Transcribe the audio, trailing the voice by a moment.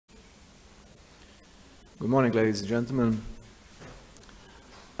Good morning, ladies and gentlemen.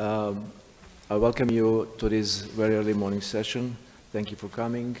 I welcome you to this very early morning session. Thank you for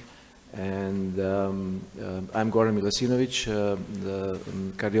coming. And I'm Goran Milosinovic, the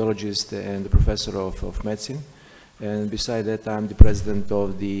cardiologist and the professor of medicine. And beside that, I'm the president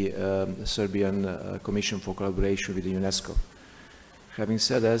of the Serbian Commission for Collaboration with the UNESCO. Having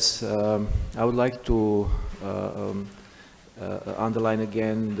said this, I would like to underline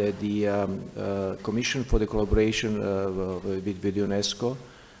again that the Commission for the Collaboration with UNESCO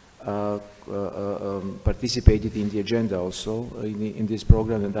participated in the agenda also in this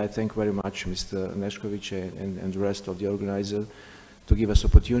program, and I thank very much Mr. Nešković and the rest of the organizer to give us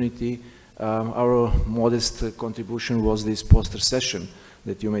opportunity. Our modest contribution was this poster session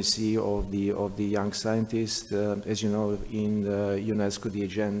that you may see of the young scientists. As you know, in UNESCO, the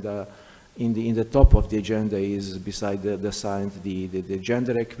agenda, in the top of the agenda is beside the science, the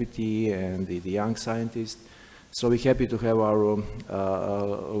gender equity and the young scientists. So we're happy to have our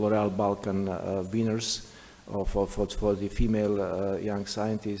L'Oreal Balkan winners for the female young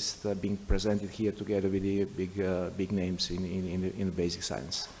scientists being presented here together with the big names in the basic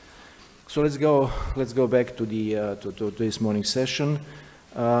science. So let's go back to this morning session.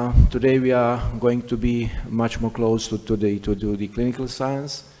 Today we are going to be much more close to the clinical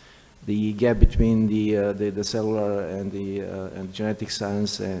science. The gap between the cellular and the genetic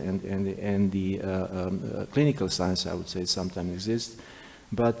science and the clinical science, I would say, sometimes exists.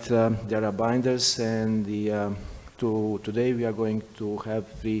 But there are binders, and today we are going to have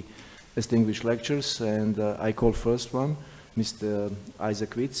 3 distinguished lectures, and I call first one Mr.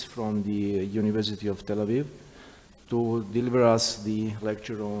 Isaac Witz from the University of Tel Aviv to deliver us the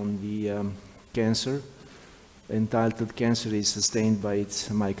lecture on the cancer, entitled "Cancer is Sustained by its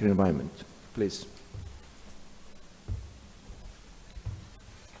Microenvironment." Please.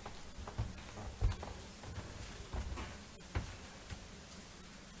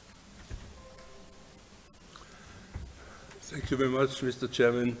 Thank you very much, Mr.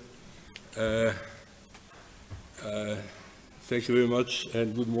 Chairman. Thank you very much,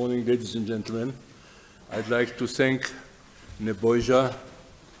 and good morning, ladies and gentlemen. I'd like to thank Neboja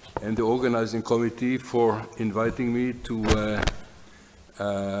and the organizing committee for inviting me to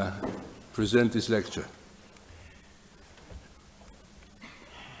present this lecture.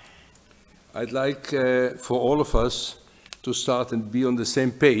 I'd like for all of us to start and be on the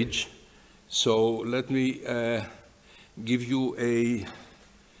same page. So let me give you a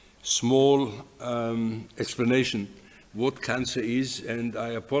small explanation what cancer is, and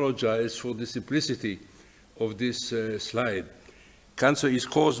I apologize for the simplicity of this slide. Cancer is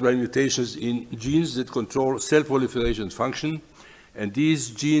caused by mutations in genes that control cell proliferation function, and these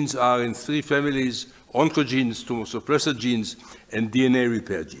genes are in 3 families: oncogenes, tumor suppressor genes, and DNA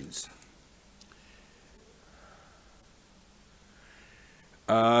repair genes.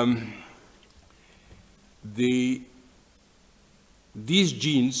 These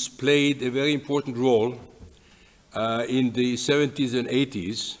genes played a very important role in the 70s and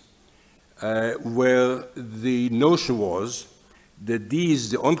 80s, where the notion was that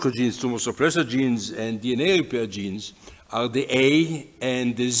the oncogenes, tumor suppressor genes, and DNA repair genes are the A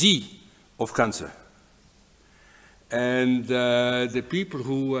and the Z of cancer. And the people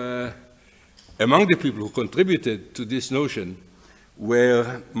who, among the people who contributed to this notion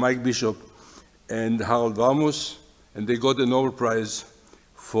were Mike Bishop and Harold Varmus, and they got the Nobel Prize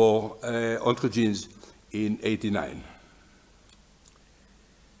for oncogenes in '89.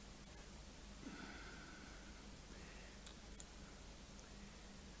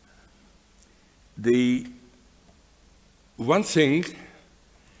 The one thing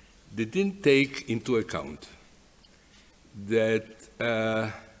they didn't take into account that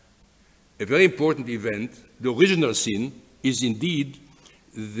a very important event, the original sin, is indeed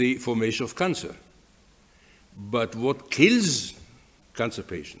the formation of cancer. But what kills cancer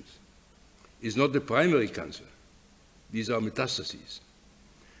patients is not the primary cancer. These are metastases.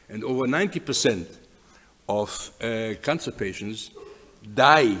 And over 90% of cancer patients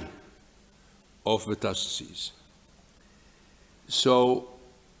die of metastases. So,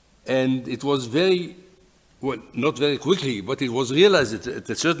 and it was well, not very quickly, but it was realized at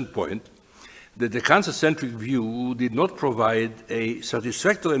a certain point that the cancer-centric view did not provide a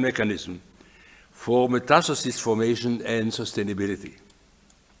satisfactory mechanism for metastasis formation and sustainability.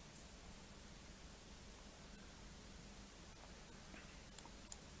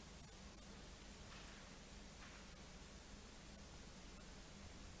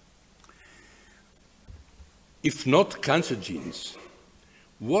 If not cancer genes,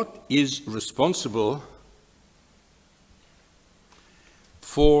 what is responsible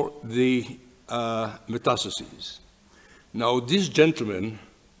for the metastases. Now, this gentleman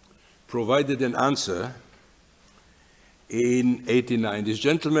provided an answer in '89. This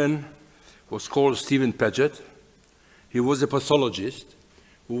gentleman was called Stephen Paget. He was a pathologist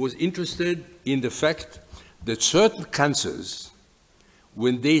who was interested in the fact that certain cancers,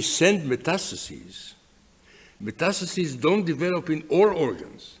 when they send metastases, metastases don't develop in all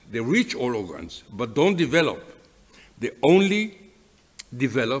organs. They reach all organs, but don't develop. They only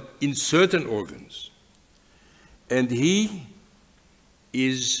develop in certain organs. And he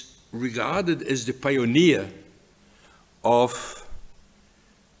is regarded as the pioneer of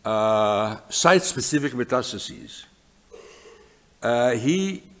site-specific metastases.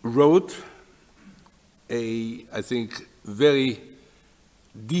 He wrote a, I think, very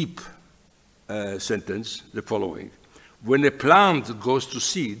deep sentence, the following. When a plant goes to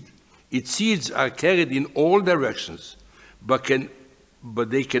seed, its seeds are carried in all directions, but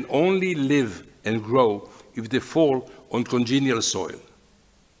they can only live and grow if they fall on congenial soil.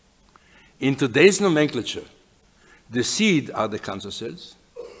 In today's nomenclature, the seed are the cancer cells,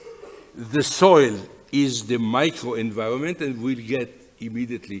 the soil is the microenvironment, and we'll get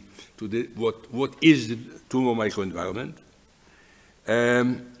immediately to what is the tumor microenvironment.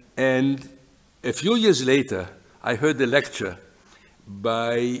 And a few years later, I heard a lecture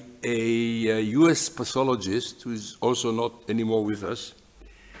by a US pathologist who is also not anymore with us.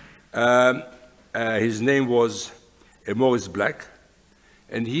 His name was Maurice Black,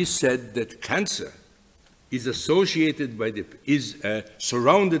 and he said that cancer is associated by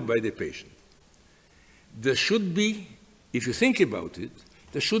surrounded by the patient. There should be, if you think about it,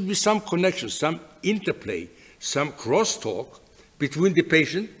 there should be some connection, some interplay, some crosstalk between the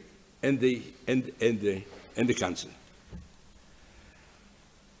patient and the cancer.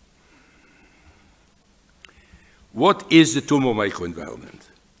 What is the tumor microenvironment?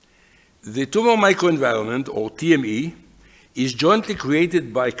 The tumor microenvironment, or TME, is jointly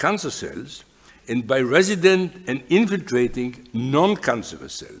created by cancer cells and by resident and infiltrating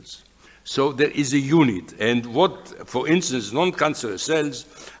non-cancerous cells. So there is a unit. And what, for instance, non-cancerous cells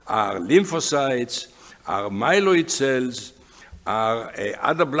are lymphocytes, are myeloid cells, are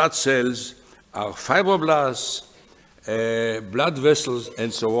other blood cells, are fibroblasts, blood vessels,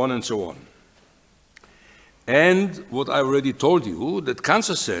 and so on and so on. And what I already told you, that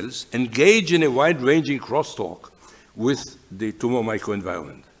cancer cells engage in a wide-ranging crosstalk with the tumor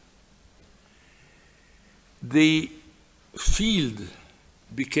microenvironment. The field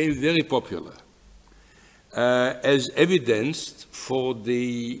became very popular, as evidenced from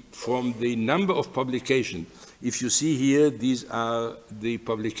the number of publications. If you see here, these are the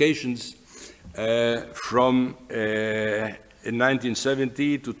publications from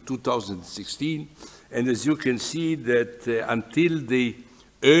 1970 to 2016. And as you can see that until the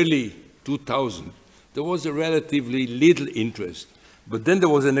early 2000s, there was a relatively little interest. But then there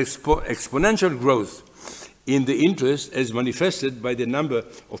was an exponential growth in the interest as manifested by the number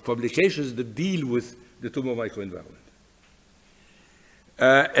of publications that deal with the tumor microenvironment.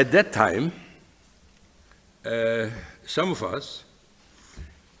 At that time, some of us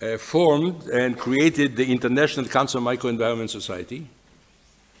formed and created the International Cancer Microenvironment Society.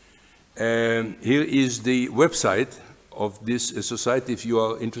 Here is the website of this society, if you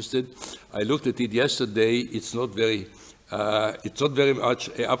are interested. I looked at it yesterday. It's not very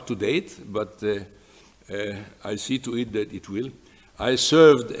much up to date, but I see to it that it will. I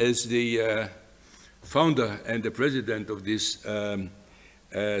served as the founder and the president of this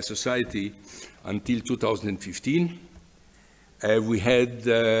society until 2015. We had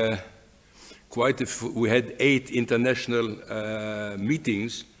we had 8 international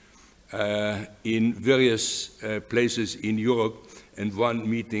meetings in various places in Europe and 1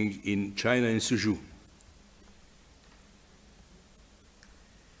 meeting in China, in Suzhou.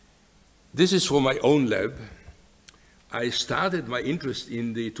 This is for my own lab. I started my interest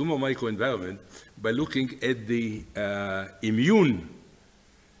in the tumor microenvironment by looking at the immune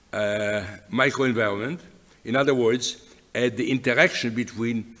microenvironment. In other words, at the interaction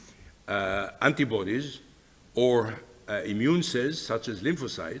between antibodies or immune cells, such as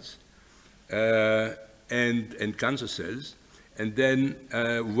lymphocytes, and cancer cells, and then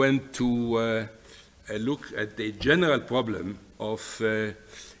went to look at the general problem of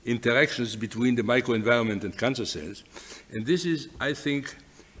interactions between the microenvironment and cancer cells. And this is, I think,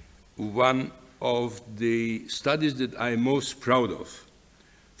 one of the studies that I'm most proud of.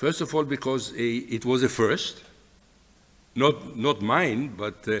 First of all, because it was a first, not mine,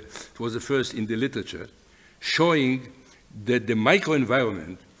 but it was the first in the literature, showing that the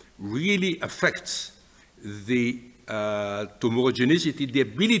microenvironment really affects the tumorigenicity, the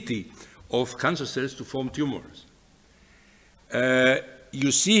ability of cancer cells to form tumors.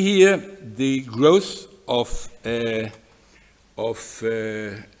 You see here the growth of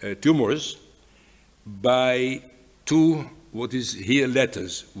tumors by two, what is here,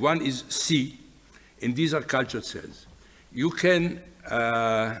 letters. One is C, and these are cultured cells. You can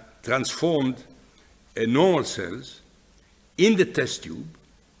transform normal cells in the test tube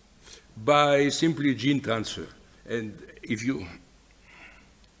by simply gene transfer. And if you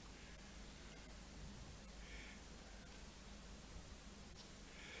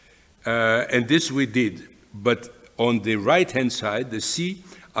and this we did, but on the right-hand side, the C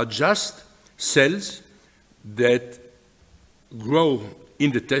are just cells that grow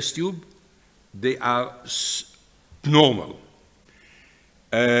in the test tube. They are normal,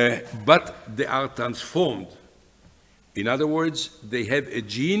 but they are transformed. In other words, they have a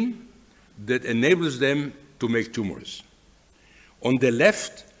gene that enables them to make tumors. On the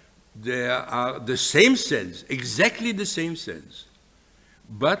left, there are the same cells, exactly the same cells,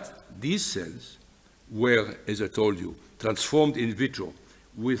 but these cells were, as I told you, transformed in vitro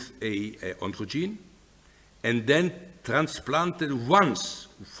with a oncogene and then transplanted once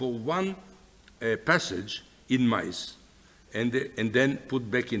for one passage in mice and then put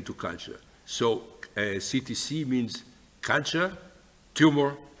back into culture. So CTC means culture,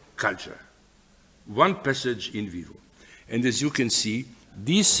 tumor, culture. One passage in vivo. And as you can see,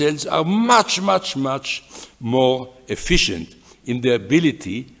 these cells are much, much, much more efficient in their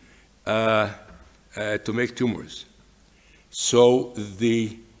ability to make tumors. So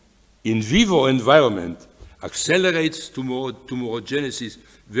the in vivo environment accelerates tumorigenesis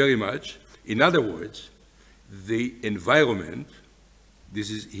very much. In other words, the environment, this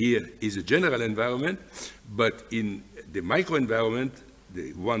is here is a general environment, but in the microenvironment,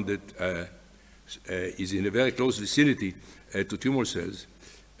 the one that is in a very close vicinity to tumor cells,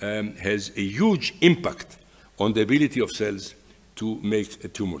 has a huge impact on the ability of cells to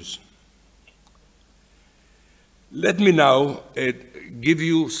make tumors. Let me now give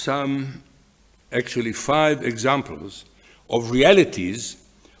you some, actually 5 examples of realities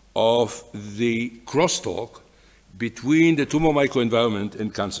of the crosstalk between the tumor microenvironment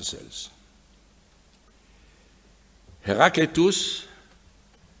and cancer cells. Heraclitus,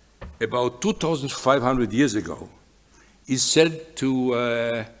 about 2,500 years ago, is said to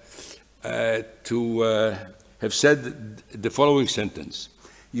have said the following sentence: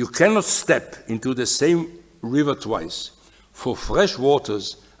 "You cannot step into the same river twice, for fresh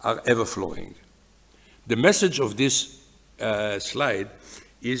waters are ever flowing." The message of this slide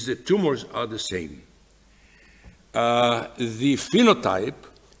is that tumors are the same. The phenotype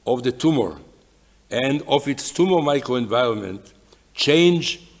of the tumor and of its tumor microenvironment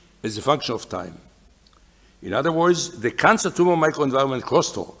change as a function of time. In other words, the cancer tumor microenvironment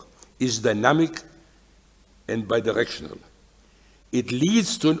crosstalk is dynamic and bidirectional. It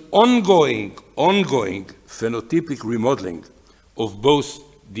leads to an ongoing phenotypic remodeling of both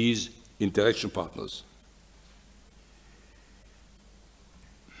these interaction partners.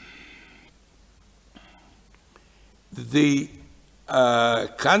 The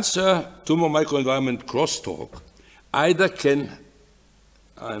cancer tumor microenvironment crosstalk either can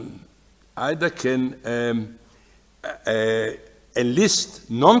enlist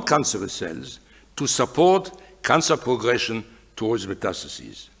non-cancerous cells to support cancer progression towards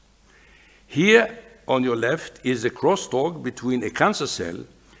metastases. Here on your left is a crosstalk between a cancer cell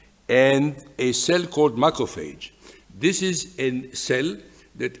and a cell called macrophage. This is a cell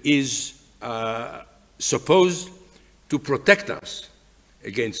that is supposed to protect us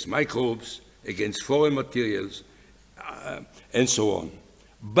against microbes, against foreign materials, and so on.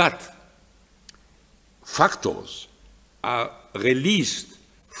 But factors are released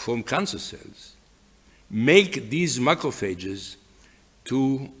from cancer cells, make these macrophages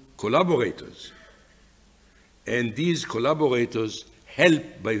to collaborators. And these collaborators help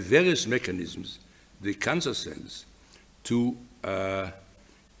by various mechanisms the cancer cells to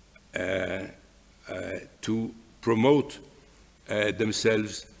promote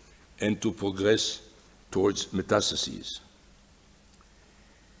themselves and to progress towards metastases.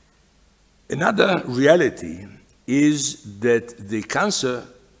 Another reality is that the cancer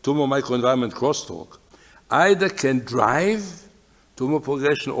tumor microenvironment crosstalk either can drive tumor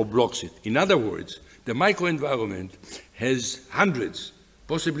progression or blocks it. In other words, the microenvironment has hundreds,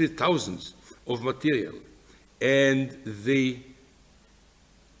 possibly thousands of material, and they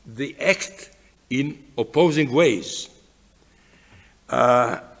act in opposing ways.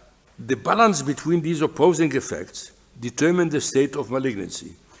 The balance between these opposing effects determine the state of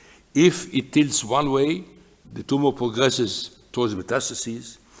malignancy. If it tilts one way, the tumor progresses towards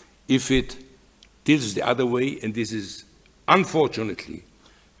metastases. if it tilts the other way, and this is unfortunately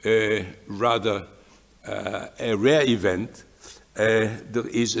rather a rare event, there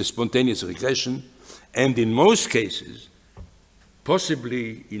is a spontaneous regression, and in most cases,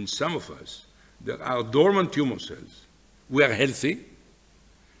 possibly in some of us, there are dormant tumor cells. We are healthy.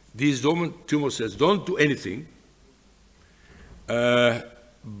 These dormant tumor cells don't do anything,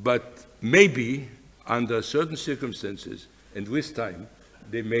 but maybe under certain circumstances and with time,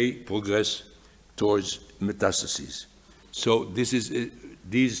 they may progress towards metastases. So this is,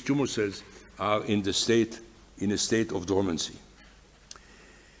 these tumor cells are in a state of dormancy.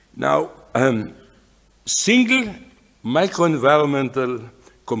 Now, single microenvironmental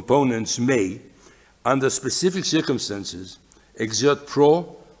components may, under specific circumstances, exert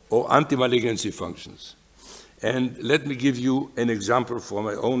pro or anti-malignancy functions. And let me give you an example from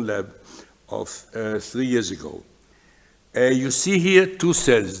my own lab of 3 years ago. You see here two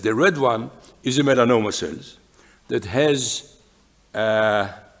cells. The red one is a melanoma cells that has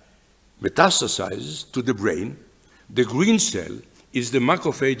metastasized to the brain. The green cell is the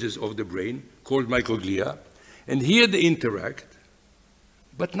macrophages of the brain, called microglia, and here they interact,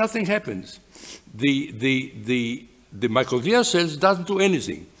 but nothing happens. The microglia cells doesn't do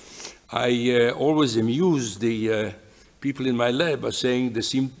anything. I always amuse the people in my lab by saying they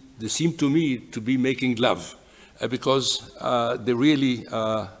seem to me to be making love, because they really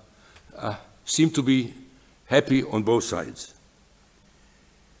seem to be happy on both sides.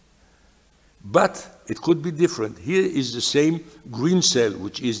 But it could be different. Here is the same green cell,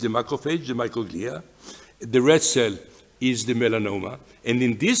 which is the macrophage, the microglia. The red cell is the melanoma. And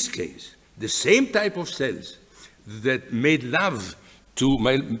in this case, the same type of cells that made love to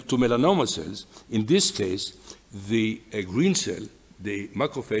melanoma cells, in this case, the green cell, the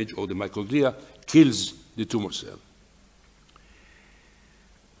macrophage or the microglia, kills the tumor cell.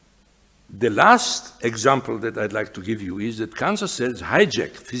 The last example that I'd like to give you is that cancer cells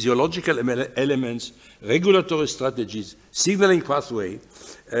hijack physiological elements, regulatory strategies, signaling pathway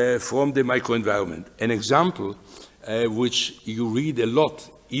from the microenvironment. An example which you read a lot,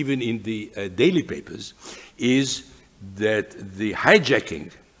 even in the daily papers, is that the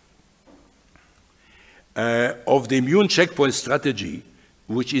hijacking of the immune checkpoint strategy,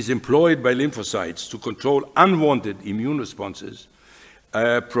 which is employed by lymphocytes to control unwanted immune responses,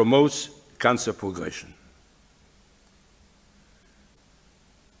 promotes cancer progression.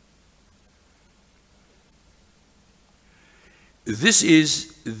 This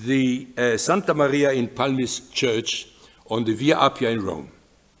is the Santa Maria in Palmis church on the Via Appia in Rome.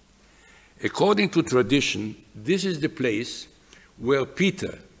 According to tradition, this is the place where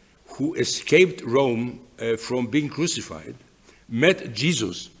Peter, who escaped Rome from being crucified, met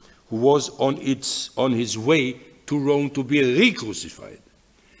Jesus, who was on his way to Rome to be re-crucified.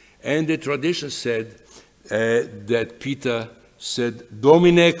 And the tradition said that Peter said,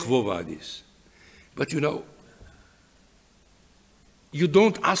 Domine quo vadis? But you know, you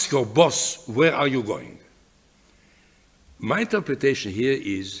don't ask your boss, where are you going? My interpretation here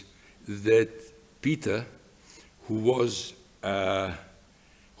is that Peter, who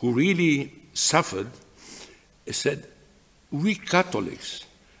really suffered, said, we Catholics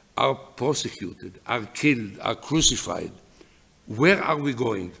are persecuted, are killed, are crucified. Where are we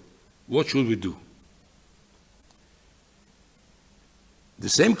going? What should we do? The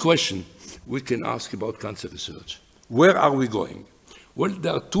same question we can ask about cancer research. Where are we going? Well,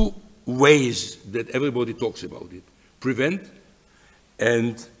 there are two ways that everybody talks about it: prevent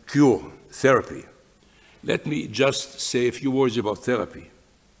and cure, therapy. Let me just say a few words about therapy.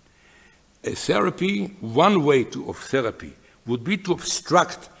 A therapy, one way of therapy would be to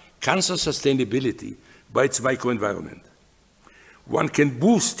obstruct cancer sustainability by its microenvironment. One can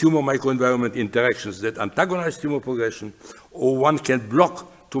boost tumor microenvironment interactions that antagonize tumor progression, or one can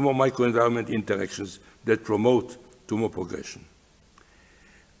block tumor microenvironment interactions that promote tumor progression.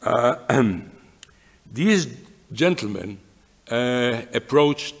 These gentlemen did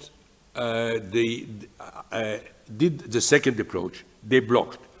the second approach. They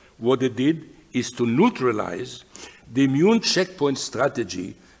blocked. What they did is to neutralize the immune checkpoint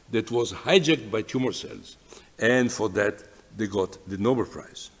strategy that was hijacked by tumor cells, and for that they got the Nobel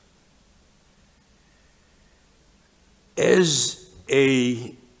Prize. As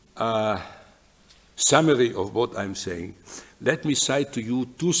a summary of what I'm saying, let me cite to you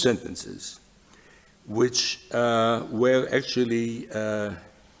two sentences which were actually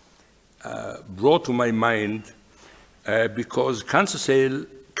brought to my mind because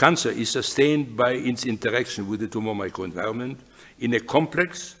cancer is sustained by its interaction with the tumor microenvironment in a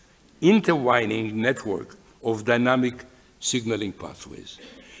complex, intertwining network of dynamic signaling pathways.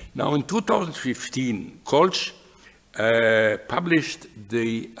 Now, in 2015, Kolch published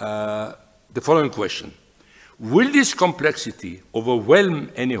the following question. Will this complexity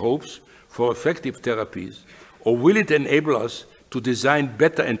overwhelm any hopes for effective therapies, or will it enable us to design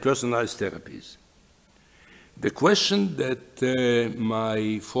better and personalized therapies? The question that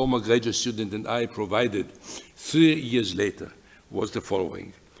my former graduate student and I provided 3 years later was the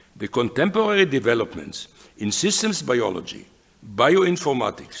following. The contemporary developments in systems biology,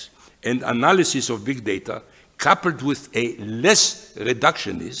 bioinformatics, and analysis of big data, coupled with a less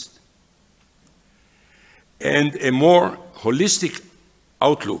reductionist and a more holistic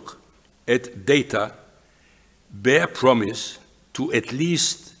outlook at data, bear promise to at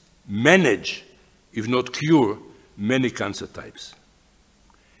least manage, if not cure, many cancer types.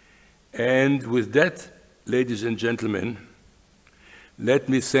 And with that, ladies and gentlemen, let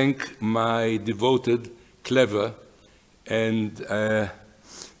me thank my devoted, clever, and a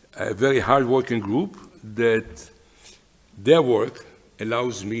very hard-working group that their work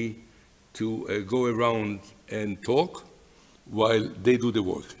allows me to go around and talk while they do the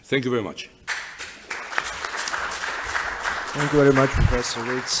work. Thank you very much. Thank you very much, Professor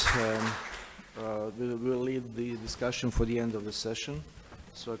Witz. We'll leave the discussion for the end of the session.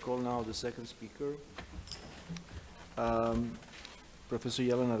 So I call now the second speaker, Professor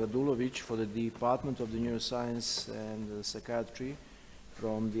Jelena Radulović for the Department of the Neuroscience and Psychiatry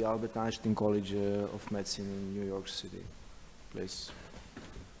from the Albert Einstein College of Medicine in New York City. Please.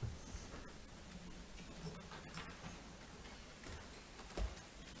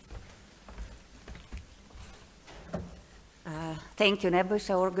 Thank you,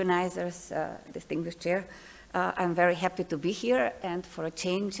 Nebusha organizers, distinguished chair. I'm very happy to be here, and for a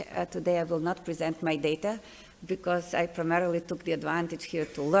change, today I will not present my data because I primarily took the advantage here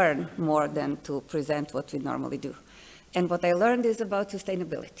to learn more than to present what we normally do. And what I learned is about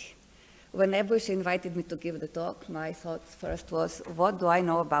sustainability. When Nebusha invited me to give the talk, my thoughts first was, what do I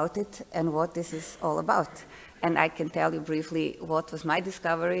know about it and what this is all about? And I can tell you briefly what was my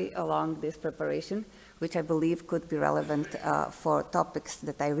discovery along this preparation, which I believe could be relevant for topics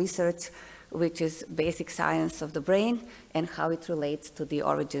that I research, which is basic science of the brain and how it relates to the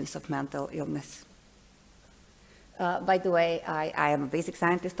origins of mental illness. By the way, I am a basic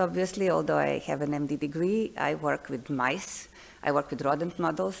scientist, obviously, although I have an MD degree. I work with mice. I work with rodent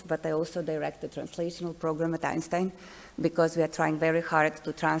models, but I also direct the translational program at Einstein because we are trying very hard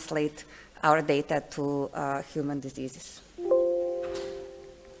to translate our data to human diseases.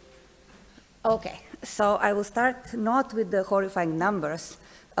 Okay, so I will start not with the horrifying numbers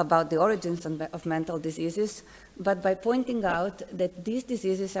about the origins of mental diseases, but by pointing out that these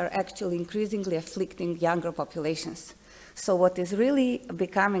diseases are actually increasingly afflicting younger populations. So what is really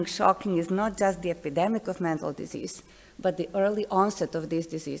becoming shocking is not just the epidemic of mental disease, but the early onset of these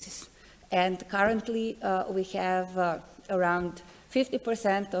diseases. And currently, we have around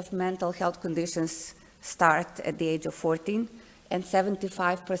 50% of mental health conditions start at the age of 14, and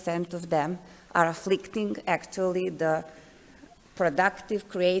 75% of them are afflicting actually the productive,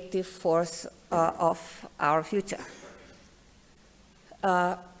 creative force of our future.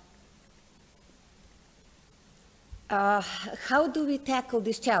 How do we tackle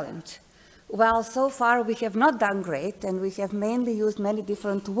this challenge? Well, so far we have not done great, and we have mainly used many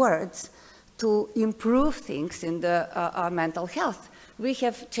different words to improve things in the mental health. We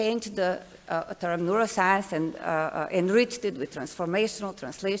have changed the term neuroscience and enriched it with transformational,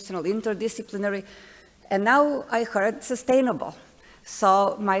 translational, interdisciplinary, and now I heard sustainable.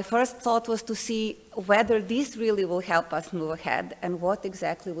 So my first thought was to see whether this really will help us move ahead and what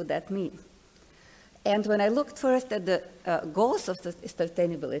exactly would that mean. And when I looked first at the goals of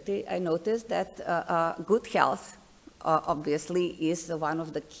sustainability, I noticed that good health, obviously, is one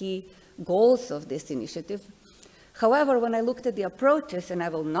of the key goals of this initiative. However, when I looked at the approaches, and I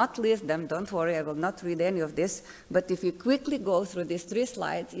will not list them, don't worry, I will not read any of this, but if you quickly go through these 3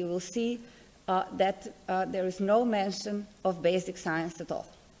 slides, you will see that there is no mention of basic science at all.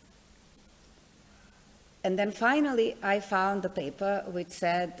 And then finally, I found a paper which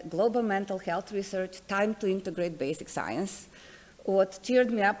said, Global Mental Health Research, Time to Integrate Basic Science, what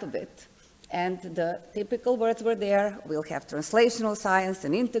cheered me up a bit. And the typical words were there. We'll have translational science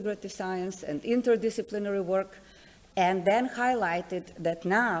and integrative science and interdisciplinary work, and then highlighted that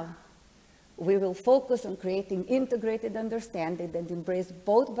now we will focus on creating integrated understanding that embrace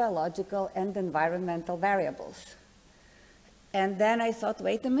both biological and environmental variables. And then I thought,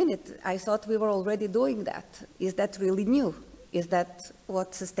 wait a minute, I thought we were already doing that. Is that really new? Is that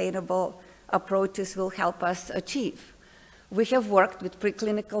what sustainable approaches will help us achieve? We have worked with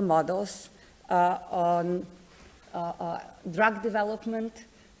preclinical models on drug development,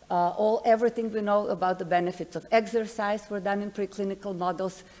 Everything we know about the benefits of exercise were done in preclinical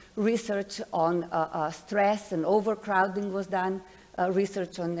models. Research on stress and overcrowding was done.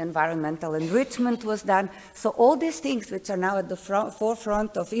 Research on environmental enrichment was done. So all these things which are now at the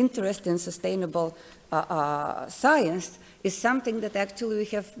forefront of interest in sustainable science is something that actually we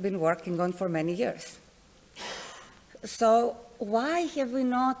have been working on for many years. So why have we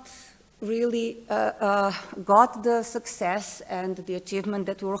not really got the success and the achievement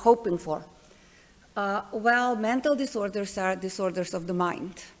that we were hoping for? Well, mental disorders are disorders of the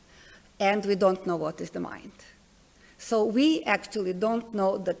mind, and we don't know what is the mind. So we actually don't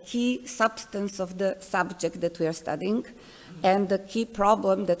know the key substance of the subject that we are studying and the key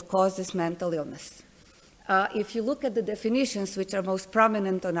problem that causes mental illness. If you look at the definitions which are most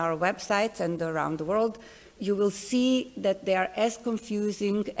prominent on our websites and around the world, you will see that they are as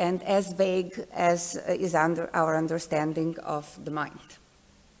confusing and as vague as is under our understanding of the mind.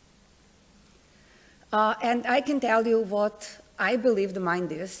 And I can tell you what I believe the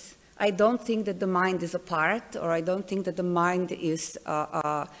mind is. I don't think that the mind is a part, or I don't think that the mind is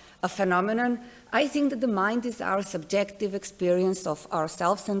a phenomenon. I think that the mind is our subjective experience of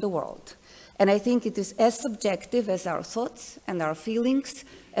ourselves and the world. And I think it is as subjective as our thoughts and our feelings,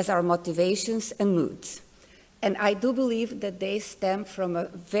 as our motivations and moods. And I do believe that they stem from a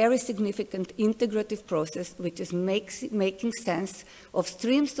very significant integrative process, which is making sense of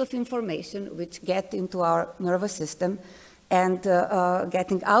streams of information which get into our nervous system and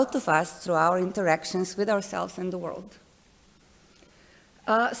getting out of us through our interactions with ourselves and the world.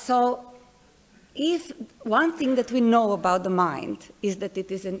 So if one thing that we know about the mind is that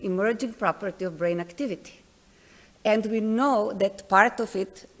it is an emerging property of brain activity, and we know that part of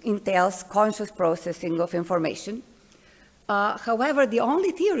it entails conscious processing of information. However, the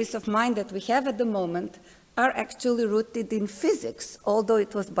only theories of mind that we have at the moment are actually rooted in physics, although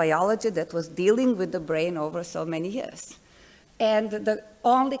it was biology that was dealing with the brain over so many years. And the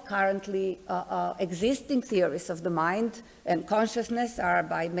only currently existing theories of the mind and consciousness are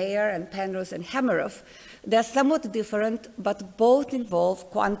by Mayer and Penrose and Hameroff. They're somewhat different, but both involve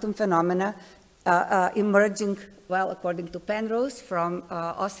quantum phenomena emerging, well, according to Penrose, from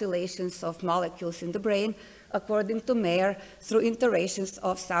oscillations of molecules in the brain, according to Mayer, through iterations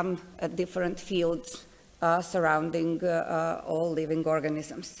of some different fields surrounding all living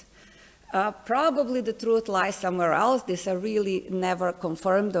organisms. Probably the truth lies somewhere else. These are really never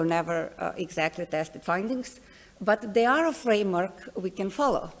confirmed or never exactly tested findings, but they are a framework we can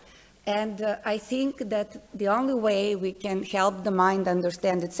follow. And I think that the only way we can help the mind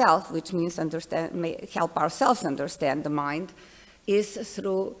understand itself, which means help ourselves understand the mind, is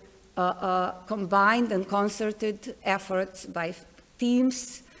through combined and concerted efforts by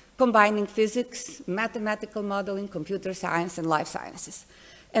teams combining physics, mathematical modeling, computer science, and life sciences.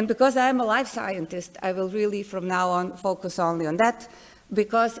 And because I am a life scientist, I will really from now on focus only on that,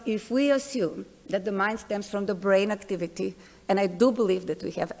 because if we assume that the mind stems from the brain activity, and I do believe that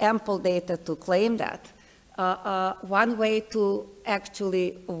we have ample data to claim that, one way to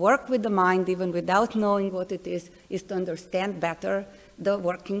actually work with the mind, even without knowing what it is to understand better the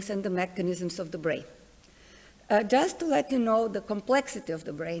workings and the mechanisms of the brain. Just to let you know the complexity of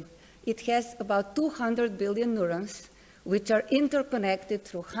the brain, it has about 200 billion neurons, which are interconnected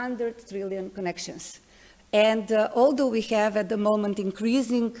through 100 trillion connections. And although we have at the moment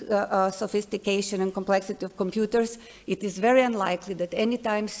increasing sophistication and complexity of computers, it is very unlikely that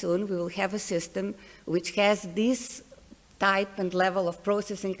anytime soon we will have a system which has this type and level of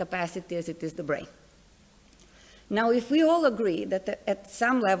processing capacity as it is the brain. Now, if we all agree that at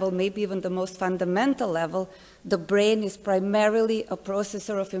some level, maybe even the most fundamental level, the brain is primarily a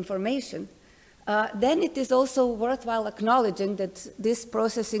processor of information, then it is also worthwhile acknowledging that this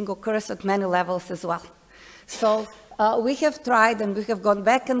processing occurs at many levels as well. So we have tried and we have gone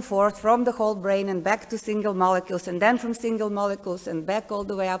back and forth from the whole brain and back to single molecules, and then from single molecules and back all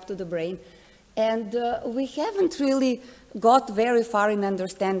the way up to the brain. And we haven't really got very far in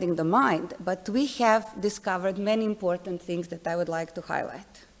understanding the mind, but we have discovered many important things that I would like to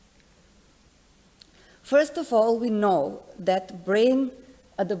highlight. First of all, we know that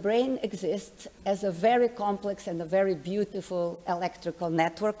the brain exists as a very complex and a very beautiful electrical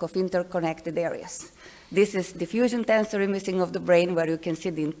network of interconnected areas. This is diffusion tensor imaging of the brain, where you can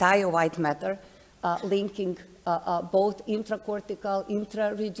see the entire white matter linking both intracortical,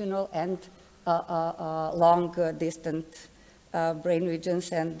 intra-regional, and long-distant brain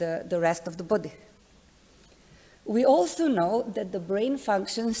regions and the rest of the body. We also know that the brain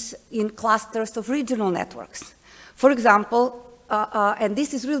functions in clusters of regional networks. For example, and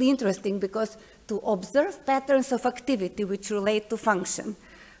this is really interesting because to observe patterns of activity which relate to function,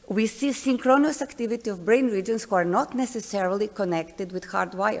 we see synchronous activity of brain regions who are not necessarily connected with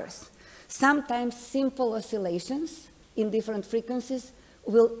hard wires. Sometimes simple oscillations in different frequencies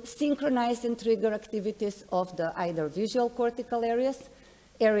will synchronize and trigger activities of the either visual cortical areas,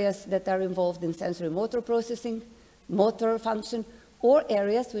 areas that are involved in sensory motor processing, motor function, or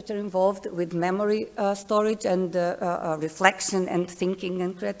areas which are involved with memory storage and reflection and thinking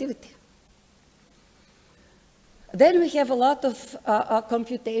and creativity. Then we have a lot of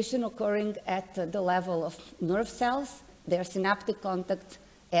computation occurring at the level of nerve cells, their synaptic contact,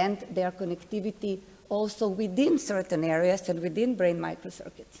 and their connectivity also within certain areas and within brain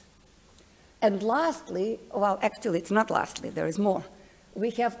microcircuits. And lastly, well, actually it's not lastly, there is more.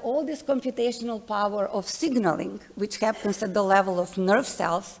 We have all this computational power of signaling, which happens at the level of nerve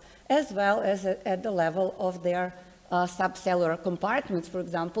cells, as well as at the level of their subcellular compartments. For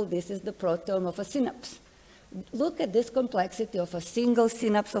example, this is the proteome of a synapse. Look at this complexity of a single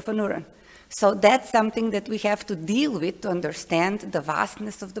synapse of a neuron. So that's something that we have to deal with to understand the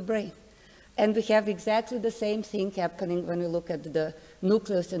vastness of the brain. And we have exactly the same thing happening when we look at the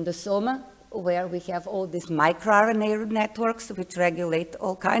nucleus and the soma, where we have all these microRNA networks which regulate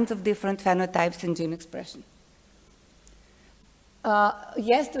all kinds of different phenotypes and gene expression.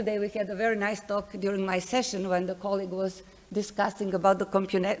 Yesterday we had a very nice talk during my session when the colleague was discussing about the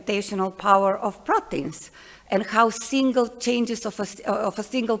computational power of proteins and how single changes of a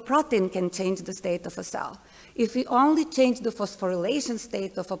single protein can change the state of a cell. If we only change the phosphorylation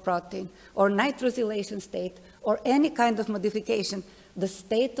state of a protein or nitrosylation state or any kind of modification, the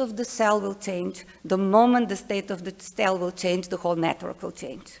state of the cell will change. The moment the state of the cell will change, the whole network will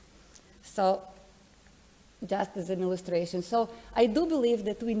change. So just as an illustration. So I do believe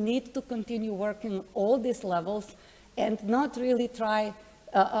that we need to continue working on all these levels and not really try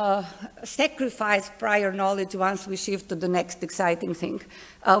sacrifice prior knowledge once we shift to the next exciting thing.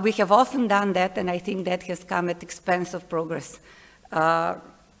 We have often done that, and I think that has come at expense of progress.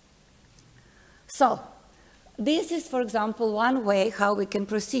 So this is, for example, one way how we can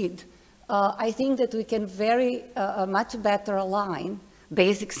proceed. I think that we can very much better align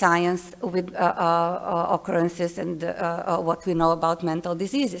basic science with occurrences and what we know about mental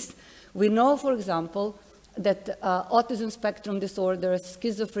diseases. We know, for example, that autism spectrum disorders,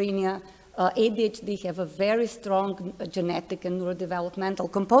 schizophrenia, ADHD have a very strong genetic and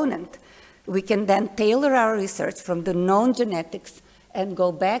neurodevelopmental component. We can then tailor our research from the known genetics and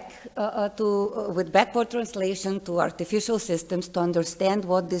go back with backward translation to artificial systems to understand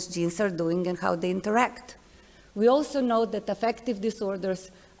what these genes are doing and how they interact. We also know that affective disorders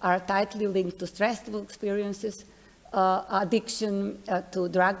are tightly linked to stressful experiences, addiction to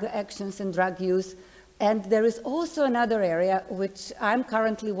drug actions and drug use. And there is also another area which I'm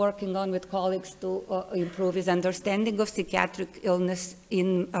currently working on with colleagues to improve is understanding of psychiatric illness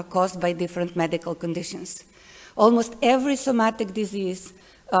caused by different medical conditions. Almost every somatic disease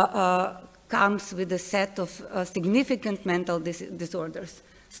comes with a set of significant mental disorders: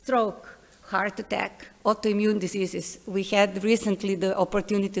 stroke, heart attack, autoimmune diseases. We had recently the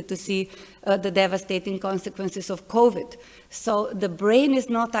opportunity to see the devastating consequences of COVID. So the brain is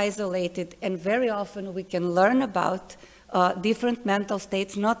not isolated, and very often we can learn about different mental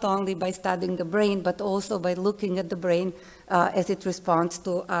states not only by studying the brain, but also by looking at the brain as it responds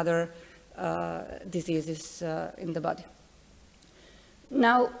to other diseases in the body.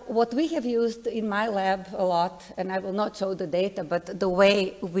 Now, what we have used in my lab a lot, and I will not show the data, but the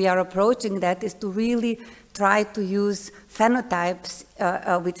way we are approaching that is to really try to use phenotypes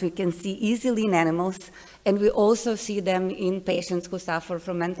which we can see easily in animals, and we also see them in patients who suffer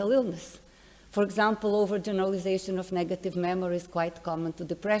from mental illness. For example, overgeneralization of negative memory is quite common to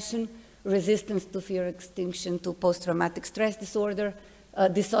depression, resistance to fear extinction to post-traumatic stress disorder,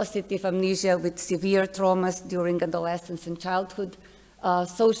 dissociative amnesia with severe traumas during adolescence and childhood,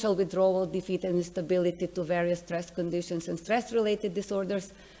 social withdrawal, defeat, and instability to various stress conditions and stress-related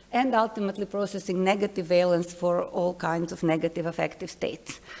disorders, and ultimately processing negative valence for all kinds of negative affective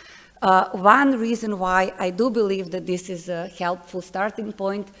states. One reason why I do believe that this is a helpful starting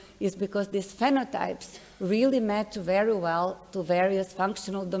point is because these phenotypes really match very well to various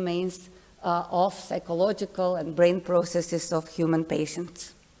functional domains of psychological and brain processes of human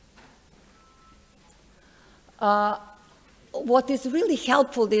patients. What is really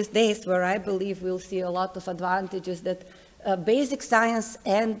helpful these days, where I believe we'll see a lot of advantages, that basic science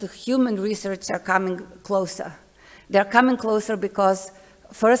and human research are coming closer. They're coming closer because,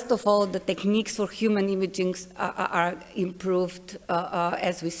 first of all, the techniques for human imaging are improved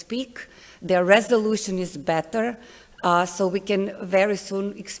as we speak. Their resolution is better, so we can very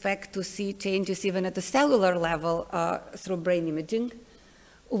soon expect to see changes even at the cellular level through brain imaging.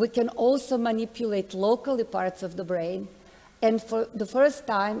 We can also manipulate locally parts of the brain. And for the first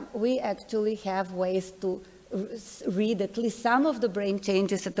time, we actually have ways to read at least some of the brain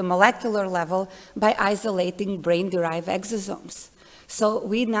changes at the molecular level by isolating brain-derived exosomes. So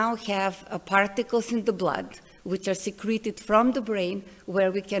we now have particles in the blood which are secreted from the brain,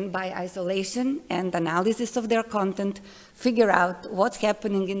 where we can, by isolation and analysis of their content, figure out what's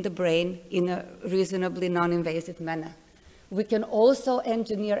happening in the brain in a reasonably non-invasive manner. We can also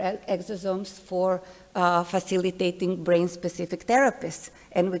engineer exosomes for facilitating brain-specific therapies,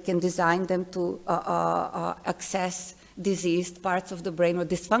 and we can design them to access diseased parts of the brain or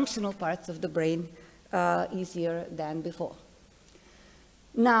dysfunctional parts of the brain easier than before.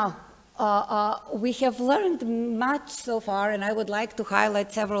 Now, we have learned much so far, and I would like to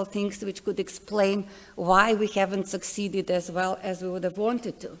highlight several things which could explain why we haven't succeeded as well as we would have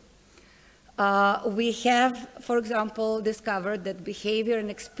wanted to. We have, for example, discovered that behavior and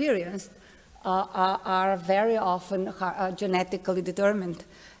experience are very often genetically determined.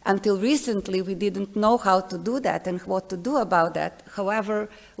 Until recently, we didn't know how to do that and what to do about that. However,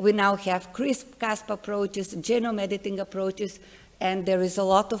 we now have CRISP-Cas approaches, genome editing approaches, and there is a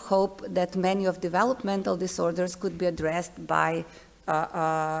lot of hope that many of developmental disorders could be addressed by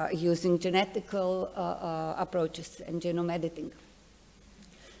using genetical approaches and genome editing.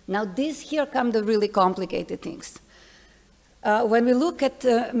 Now, here come the really complicated things. When we look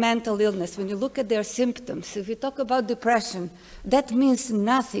at mental illness, when you look at their symptoms, if we talk about depression, that means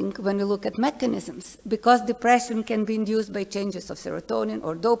nothing when we look at mechanisms, because depression can be induced by changes of serotonin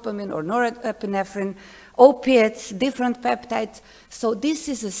or dopamine or norepinephrine, opiates, different peptides. So this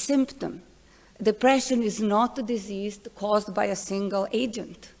is a symptom. Depression is not a disease caused by a single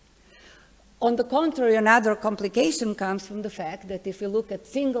agent. On the contrary, another complication comes from the fact that if you look at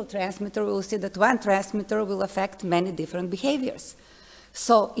single transmitter, we'll see that one transmitter will affect many different behaviors.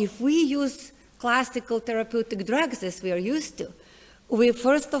 So if we use classical therapeutic drugs as we are used to, we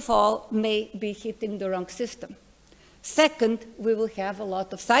first of all may be hitting the wrong system. Second, we will have a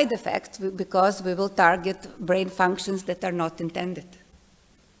lot of side effects because we will target brain functions that are not intended.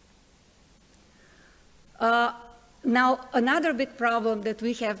 Now, another big problem that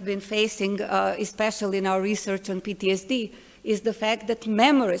we have been facing, especially in our research on PTSD, is the fact that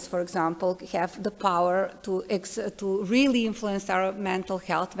memories, for example, have the power to really influence our mental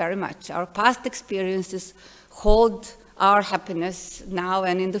health very much. Our past experiences hold our happiness now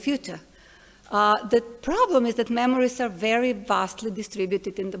and in the future. The problem is that memories are very vastly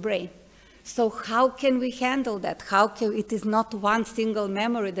distributed in the brain. So how can we handle that? It is not one single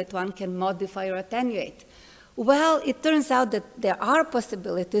memory that one can modify or attenuate. Well, it turns out that there are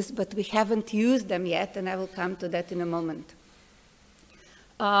possibilities, but we haven't used them yet, and I will come to that in a moment.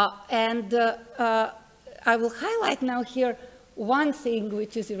 I will highlight now here one thing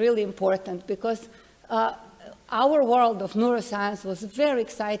which is really important, because our world of neuroscience was very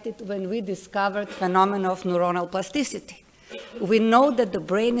excited when we discovered phenomena of neuronal plasticity. We know that the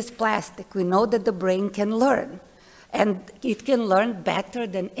brain is plastic. We know that the brain can learn, and it can learn better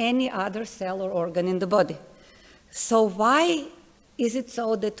than any other cell or organ in the body. So why is it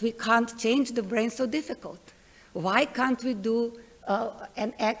so that we can't change the brain so difficult? Why can't we do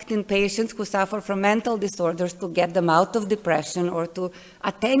an act in patients who suffer from mental disorders to get them out of depression or to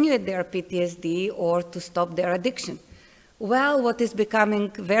attenuate their PTSD or to stop their addiction? Well, what is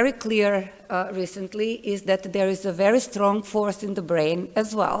becoming very clear recently is that there is a very strong force in the brain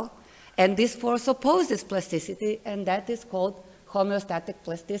as well, and this force opposes plasticity, and that is called homeostatic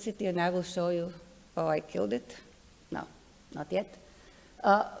plasticity, and I will show you. Oh, I killed it. No, not yet.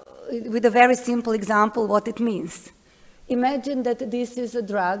 With a very simple example, what it means. Imagine that this is a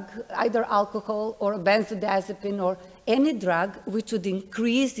drug, either alcohol or a benzodiazepine or any drug which would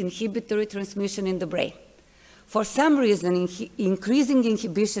increase inhibitory transmission in the brain. For some reason, increasing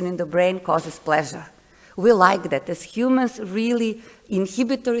inhibition in the brain causes pleasure. We like that. As humans, really,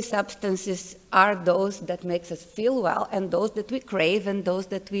 inhibitory substances are those that make us feel well, and those that we crave, and those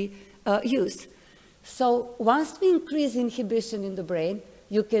that we use. So once we increase inhibition in the brain,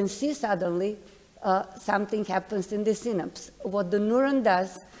 you can see suddenly something happens in the synapse. What the neuron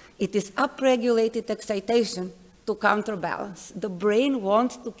does, it is upregulated excitation to counterbalance. The brain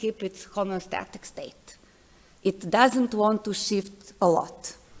wants to keep its homeostatic state. It doesn't want to shift a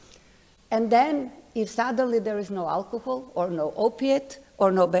lot. And then, if suddenly there is no alcohol or no opiate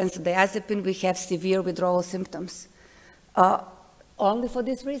or no benzodiazepine, we have severe withdrawal symptoms. Only for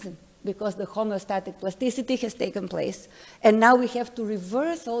this reason, because the homeostatic plasticity has taken place. And now we have to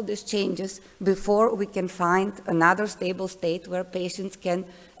reverse all these changes before we can find another stable state where patients can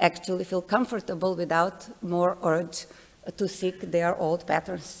actually feel comfortable without more urge to seek their old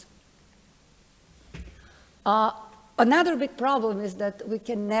patterns. Another big problem is that we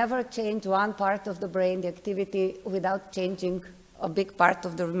can never change one part of the brain, the activity, without changing a big part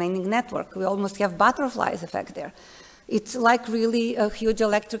of the remaining network. We almost have butterflies effect there. It's like really a huge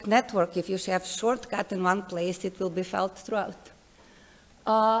electric network. If you have shortcut in one place, it will be felt throughout.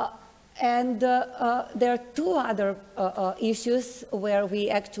 There are two other issues where we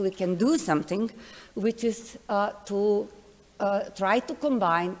actually can do something, which is to try to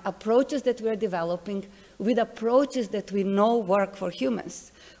combine approaches that we're developing with approaches that we know work for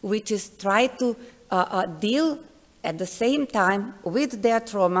humans, which is try to deal at the same time with their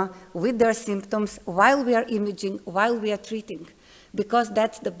trauma, with their symptoms, while we are imaging, while we are treating, because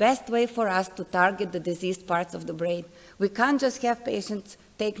that's the best way for us to target the diseased parts of the brain. We can't just have patients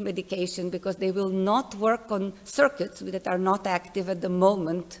take medication because they will not work on circuits that are not active at the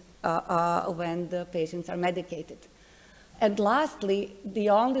moment when the patients are medicated. And lastly, the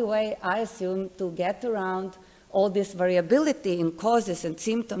only way I assume to get around all this variability in causes and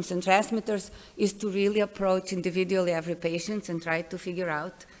symptoms and transmitters is to really approach individually every patient and try to figure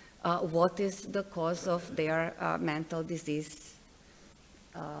out what is the cause of their mental disease.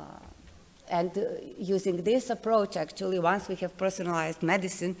 Using this approach, actually, once we have personalized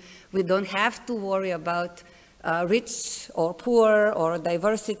medicine, we don't have to worry about rich or poor or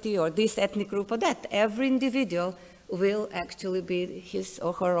diversity or this ethnic group or that. Every individual will actually be his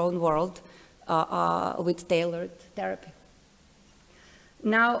or her own world with tailored therapy.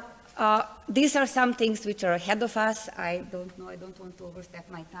 Now, these are some things which are ahead of us. I don't know, I don't want to overstep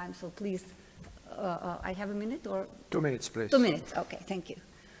my time, so please, I have a minute or? 2 minutes, please. 2 minutes, okay, thank you.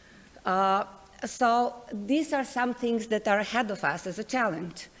 So these are some things that are ahead of us as a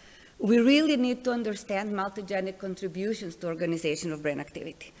challenge. We really need to understand multigenic contributions to organization of brain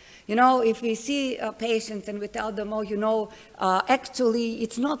activity. You know, if we see patients and we tell them, oh, you know, actually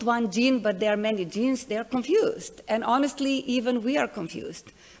it's not one gene, but there are many genes, they're confused. And honestly, even we are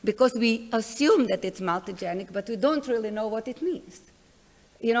confused because we assume that it's multigenic, but we don't really know what it means.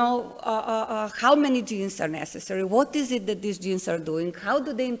 You know, how many genes are necessary? What is it that these genes are doing? How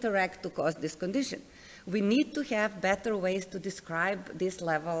do they interact to cause this condition? We need to have better ways to describe this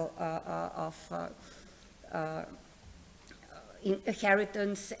level of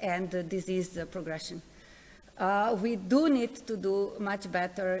inheritance and disease progression. We do need to do much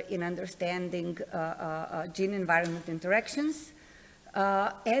better in understanding gene-environment interactions,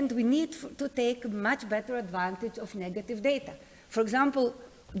 and we need to take much better advantage of negative data. For example,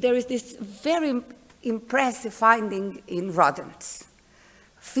 there is this very impressive finding in rodents.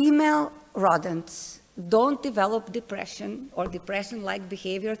 Female rodents don't develop depression or depression-like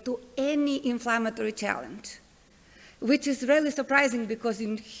behavior to any inflammatory challenge, which is really surprising because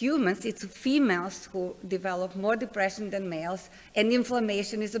in humans, it's females who develop more depression than males, and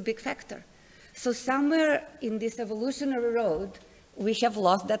inflammation is a big factor. So somewhere in this evolutionary road, we have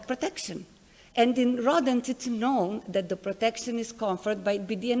lost that protection. And in rodents, it's known that the protection is conferred by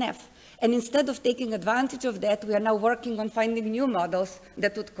BDNF. And instead of taking advantage of that, we are now working on finding new models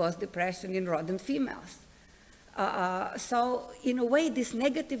that would cause depression in rodent females. So in a way, this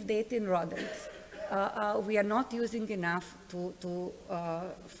negative data in rodents, we are not using enough to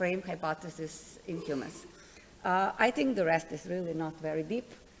frame hypotheses in humans. I think the rest is really not very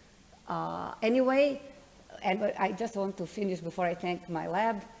deep. Anyway, and I just want to finish before I thank my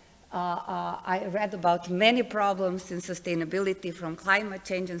lab. I read about many problems in sustainability from climate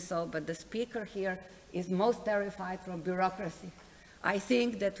change and so, but the speaker here is most terrified from bureaucracy. I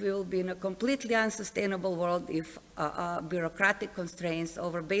think that we will be in a completely unsustainable world if bureaucratic constraints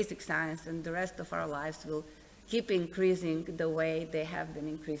over basic science and the rest of our lives will keep increasing the way they have been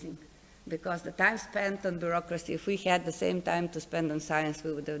increasing. Because the time spent on bureaucracy, if we had the same time to spend on science,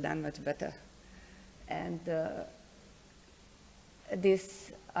 we would have done much better. And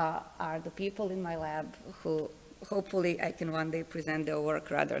these are the people in my lab who hopefully I can one day present their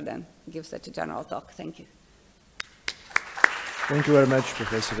work rather than give such a general talk. Thank you. Thank you very much,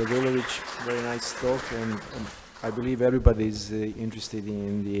 Professor Radulović. Very nice talk, and I believe everybody is interested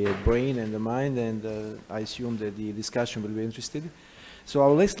in the brain and the mind, and I assume that the discussion will be interested. So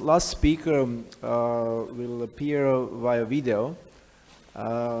our last speaker will appear via video.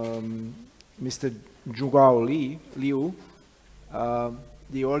 Mr. Junguo Liu.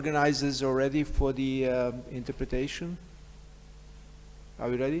 The organizers are ready for the interpretation. Are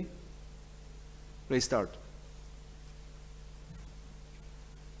we ready? Please start.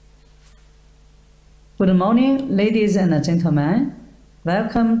 Good morning, ladies and gentlemen.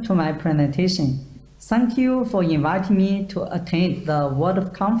 Welcome to my presentation. Thank you for inviting me to attend the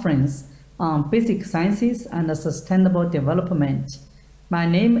World Conference on basic sciences and sustainable development. My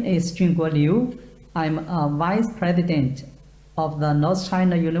name is Junguo Liu. I'm a Vice President of the North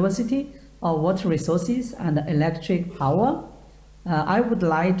China University of Water Resources and Electric Power. I would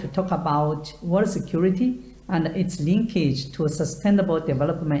like to talk about water security and its linkage to sustainable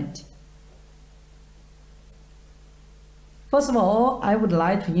development. First of all, I would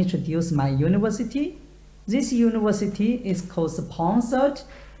like to introduce my university. This university is co-sponsored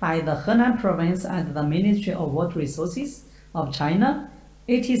by the Henan Province and the Ministry of Water Resources of China.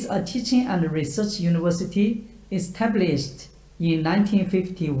 It is a teaching and research university established in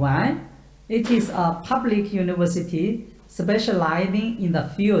 1951. It is a public university specializing in the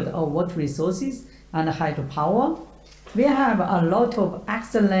field of water resources and hydropower. We have a lot of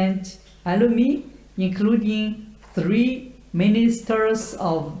excellent alumni, including 3 ministers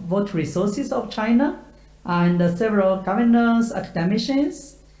of water resources of China and several governors,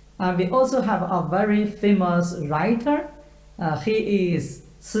 academicians. We also have a very famous writer. He is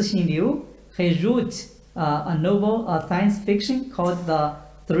Cixin Liu. He wrote a novel, a science fiction called The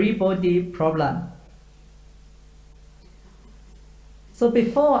Three-Body Problem. So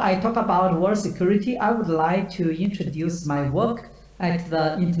before I talk about water security, I would like to introduce my work at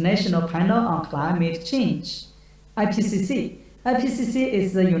the International Panel on Climate Change, IPCC. IPCC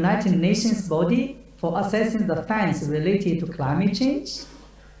is the United Nations body for assessing the facts related to climate change.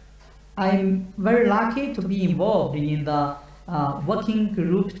 I'm very lucky to be involved in the Working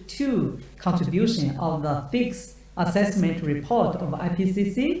Group 2 contribution of the Fixed Assessment Report of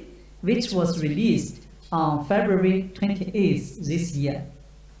IPCC, which was released on February 28th this year.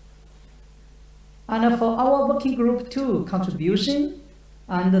 And for our Working Group 2 contribution,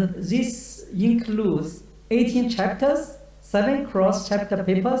 and this includes 18 chapters, 7 cross-chapter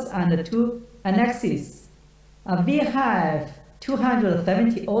papers, and 2 annexes. We have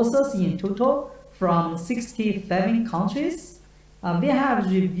 270 authors in total from 67 countries. We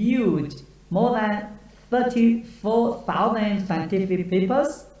have reviewed more than 34,000 scientific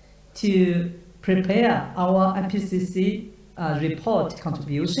papers to prepare our IPCC report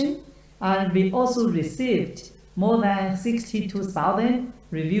contribution. And we also received more than 62,000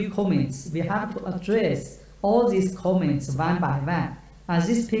 review comments. We have to address all these comments one by one. And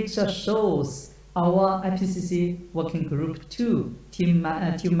this picture shows our IPCC Working Group 2 team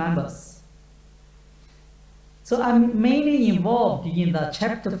members. So I'm mainly involved in the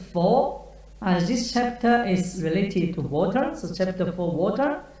chapter 4, and this chapter is related to water, so chapter 4,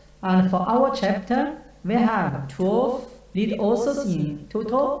 water. And for our chapter, we have 12 lead authors in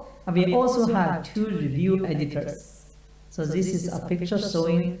total, and we also have 2 review editors. So this is a picture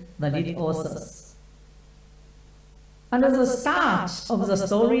showing the lead authors. And the start of the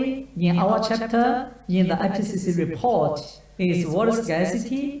story in our chapter in the IPCC report is water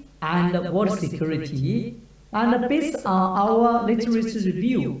scarcity and water security. And based on our literature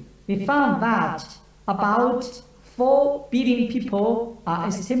review, we found that about 4 billion people are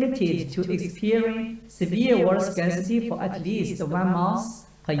estimated to experience severe water scarcity for at least 1 month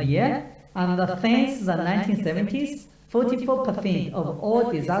per year. And since the 1970s, 44% of all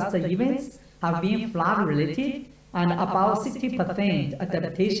disaster events have been flood-related, and about 60%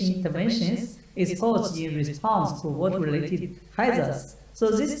 adaptation interventions is caused in response to water-related hazards.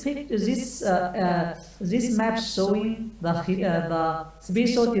 So this map showing the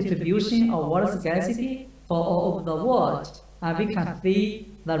spatial distribution of water scarcity for all over the world. We can see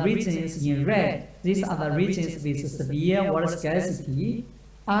the regions in red. These are the regions with severe water scarcity.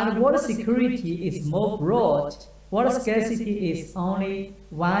 And water security is more broad. Water scarcity is only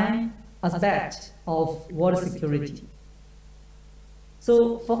one aspect of water security.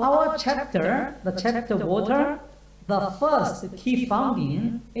 So for our chapter, the chapter water, the first key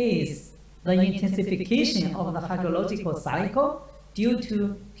finding is the intensification of the hydrological cycle due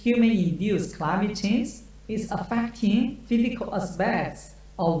to human-induced climate change is affecting physical aspects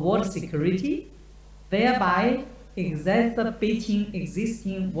of water security, thereby exacerbating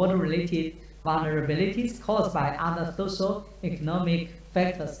existing water-related vulnerabilities caused by other social economic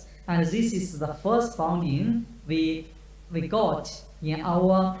factors. And this is the first finding we got in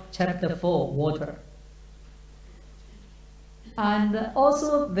our chapter 4, water. And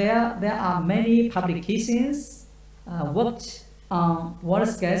also there are many publications worked on water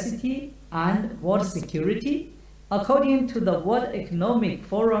scarcity and water security. According to the World Economic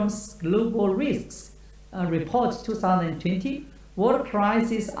Forum's Global Risks Report 2020, water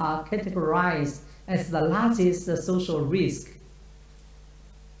crises are categorized as the largest social risk.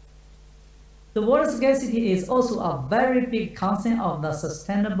 The water scarcity is also a very big concern of the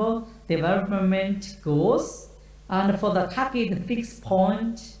Sustainable Development Goals, and for the target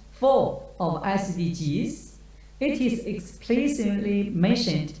 6.4 of SDGs, it is explicitly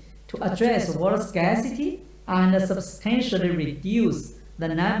mentioned to address water scarcity and substantially reduce the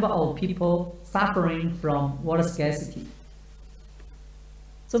number of people suffering from water scarcity.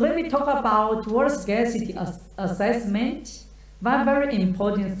 So when we talk about water scarcity assessment, one very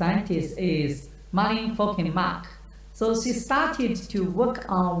important scientist is Marlene Falkenmark. So she started to work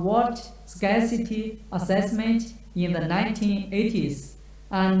on water scarcity assessment in the 1980s,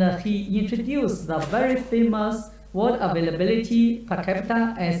 and he introduced the very famous water availability per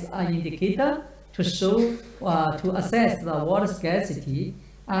capita as an indicator to show, to assess the water scarcity,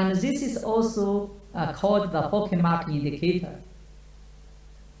 and this is also called the Falkenmark indicator.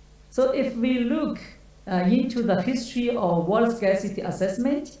 So if we look into the history of water scarcity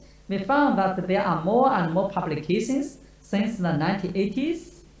assessment, we found that there are more and more publications since the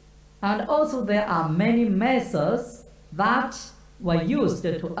 1980s, and also there are many methods that were used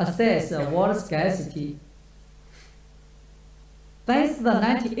to assess water scarcity. Since the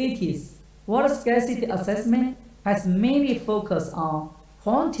 1980s, water scarcity assessment has mainly focused on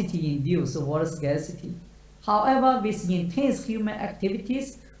quantity-induced water scarcity. However, with intense human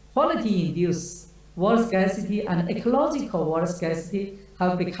activities, quality-induced water scarcity and ecological water scarcity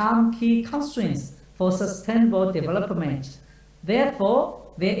have become key constraints for sustainable development. Therefore,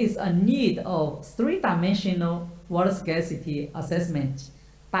 there is a need of three-dimensional water scarcity assessment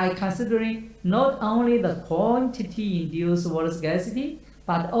by considering not only the quantity-induced water scarcity,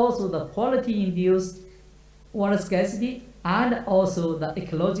 but also the quality-induced water scarcity and also the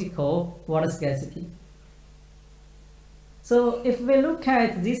ecological water scarcity. So if we look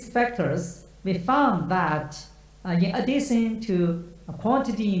at these factors, we found that in addition to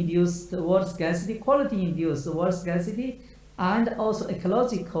quantity-induced water scarcity, quality-induced water scarcity, and also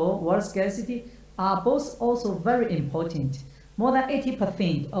ecological water scarcity are both also very important. More than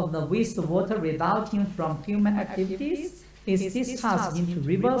 80% of the wastewater resulting from human activities is discharged into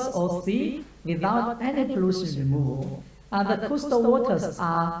rivers or sea without any pollution removal. And the coastal waters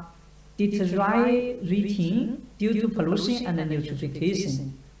are deteriorating due to pollution and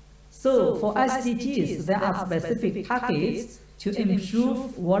eutrophication. So for SDGs, there are specific targets to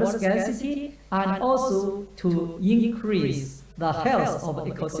improve water scarcity and also to increase the health of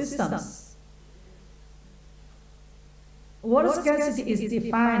ecosystems. Water scarcity is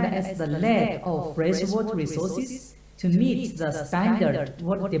defined as the lack of freshwater resources to meet the standard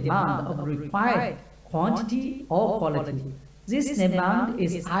water demand of required quantity or quality. This demand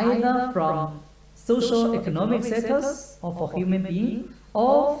is either from social economic sectors or for human beings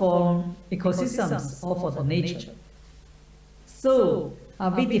or from ecosystems or for the nature. So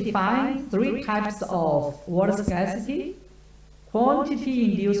we define three types of water scarcity.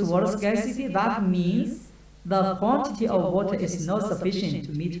 Quantity-induced water scarcity, that means the quantity of water is not sufficient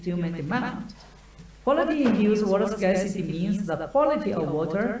to meet human demand. Quality-induced water scarcity means the quality of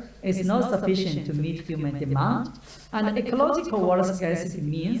water is not sufficient to meet human demand. And ecological water scarcity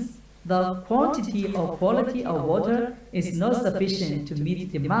means the quantity or quality of water is not sufficient to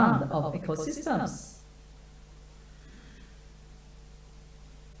meet demand of ecosystems.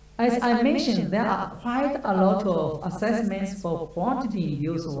 As I mentioned, there are quite a lot of assessments for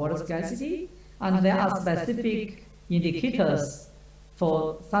quantity-induced water scarcity, and there are specific indicators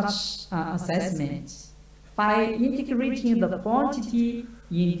for such assessments. By integrating the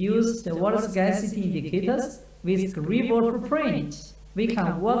quantity-induced water scarcity indicators with river footprint, we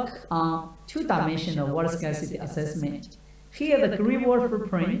can work on two-dimensional water scarcity assessment. Here, the river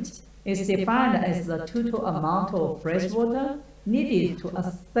footprint is defined as the total amount of fresh water needed to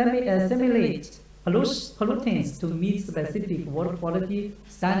assimilate pollutants to meet specific water quality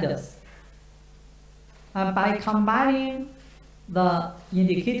standards. And by combining the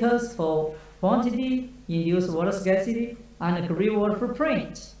indicators for quantity-induced water scarcity and river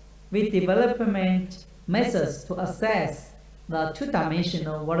footprint with development methods to assess the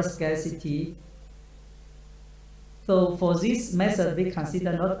two-dimensional water scarcity. So for this method, we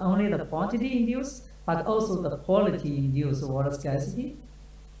consider not only the quantity-induced, but also the quality-induced water scarcity.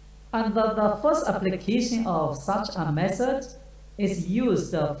 And the first application of such a method is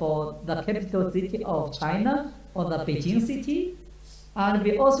used for the capital city of China, or the Beijing city. And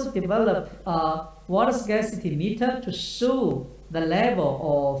we also developed a water scarcity meter to show the level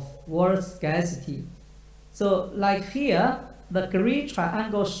of water scarcity. So like here, the green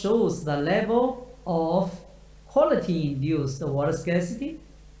triangle shows the level of quality-induced water scarcity.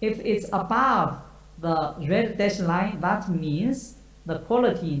 If it's above the red dashed line, that means the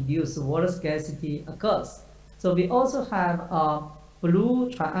quality-induced water scarcity occurs. So we also have a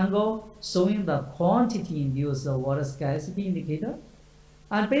blue triangle showing the quantity-induced water scarcity indicator.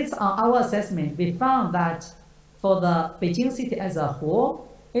 And based on our assessment, we found that for the Beijing city as a whole,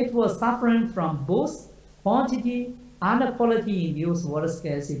 it was suffering from both quantity and quality-induced water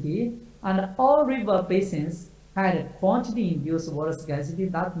scarcity, and all river basins had quantity-induced water scarcity.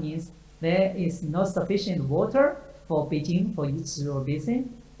 That means there is not sufficient water for Beijing for each river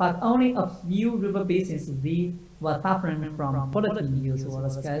basin, but only a few river basins were suffering from quality-induced water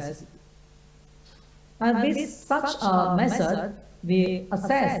scarcity. And with such a method, we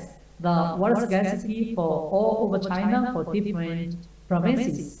assess the water scarcity for all over China for different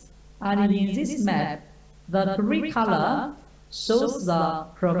provinces. And in this map, the green color shows the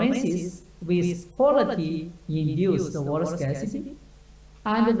provinces with quality-induced water scarcity,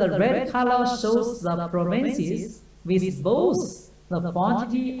 and the red color shows the provinces with both the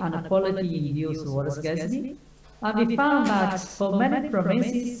quantity and quality-induced water scarcity. And we found that for many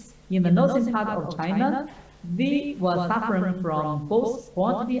provinces in the northern part of China, they were suffering from both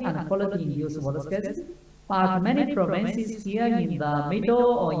quantity and quality-induced water scarcity. But many provinces here in the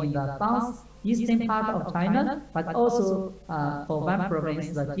middle or in the southeastern part of China, but also for one province,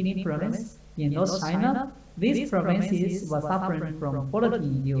 the Jilin province in North China, these provinces were suffering from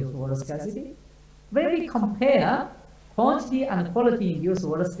quality-induced water scarcity. When we compare quantity and quality-induced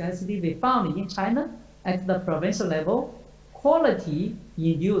water scarcity, we found in China at the provincial level,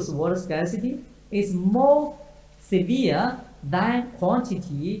 quality-induced water scarcity is more severe than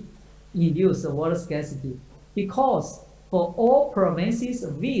quantity-induced water scarcity, because for all provinces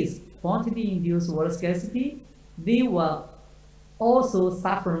with quantity-induced water scarcity, they were also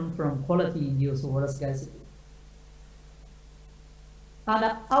suffering from quality-induced water scarcity.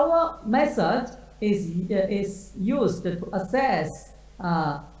 And our method is used to assess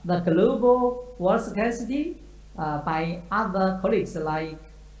the global water scarcity by other colleagues, like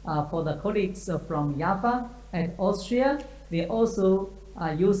for the colleagues from Java and Austria. We also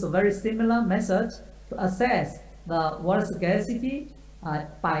use a very similar method to assess the water scarcity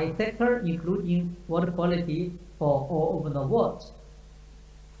by sector, including water quality for all over the world.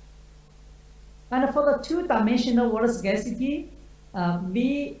 And for the two-dimensional water scarcity,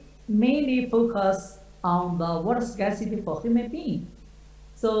 we mainly focus on the water scarcity for human beings.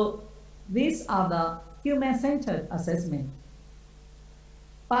 So these are the human-centered assessment.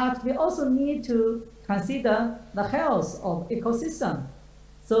 But we also need to consider the health of ecosystem.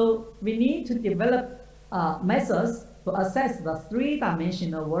 So we need to develop methods to assess the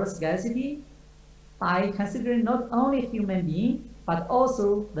three-dimensional water scarcity by considering not only human being, but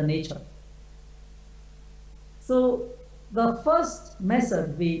also the nature. So the first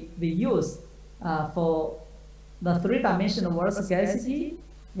method we use for the three-dimensional water scarcity,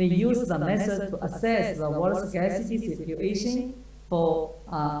 we use the method to assess the water scarcity situation for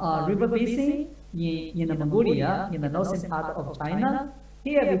a river basin in Mongolia, in the northern part of China.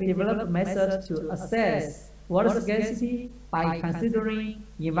 Here we developed a method to assess water scarcity by considering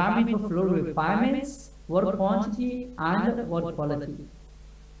environmental flow requirements, water quantity, and water quality.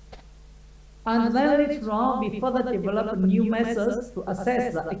 And then later on, we further developed new methods to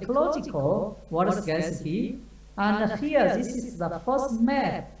assess the ecological water scarcity. And here, this is the first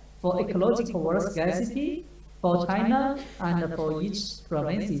map for ecological water scarcity for China and for each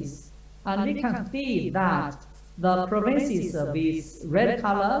provinces. And we can see that the provinces with red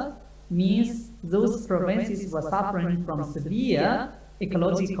color means those provinces were suffering from severe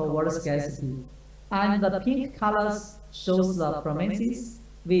ecological water scarcity. And the pink colors shows the provinces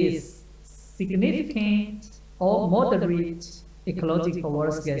with significant or moderate ecological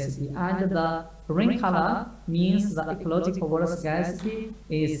water scarcity, and the green color means the ecological water scarcity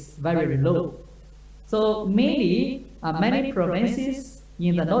is very low. So mainly, many provinces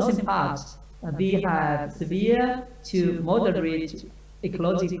in the northern part, they have severe to moderate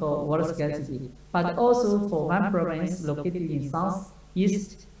ecological water scarcity. But also for one province located in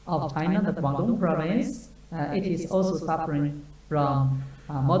southeast of China, the Guangdong province, it is also suffering from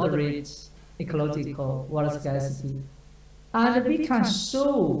moderate ecological water scarcity. And we can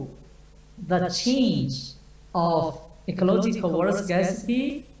show the change of ecological water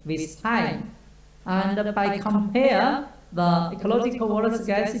scarcity with time. And by compare the ecological water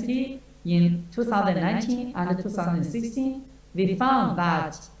scarcity in 2019 and 2016, we found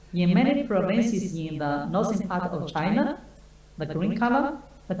that in many provinces in the northern part of China, the green color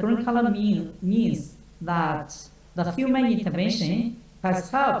means that the human intervention has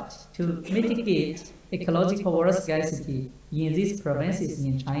helped to mitigate ecological water scarcity in these provinces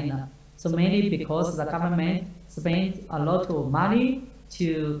in China. So mainly because the government spent a lot of money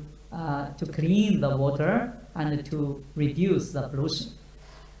to clean the water and to reduce the pollution.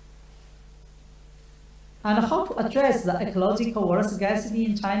 And how to address the ecological water scarcity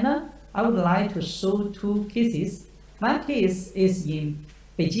in China? I would like to show two cases. One case is in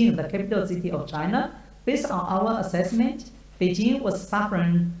Beijing, the capital city of China. Based on our assessment, Beijing was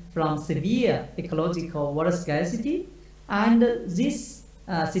suffering from severe ecological water scarcity, and this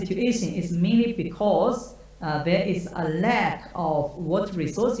situation is mainly because there is a lack of water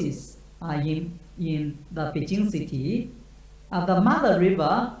resources in the Beijing city. The mother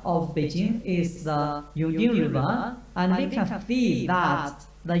river of Beijing is the Junguo River, and we can see that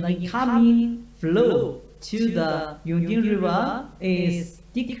the incoming flow to the Junguo River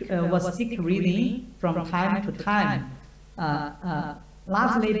was decreasing from time to time,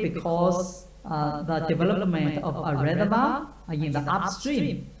 largely because the development of a reservoir in the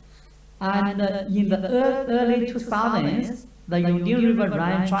upstream. And in the early 2000s, the Junguo River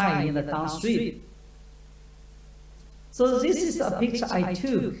ran dry in the downstream. So this is a picture I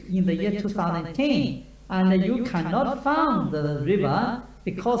took in the year 2010, and you cannot find the river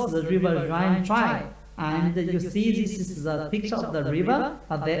because the river ran dry. And you see this is the picture of the river,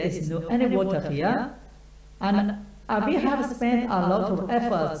 but there is no any water here. And we have spent a lot of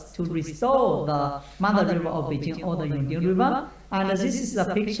efforts to restore the mother river of Beijing, or the Junguo River. And this is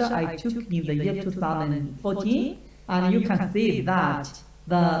a picture I took in the year 2014. And you can see that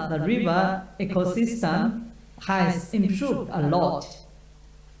the river ecosystem has improved a lot.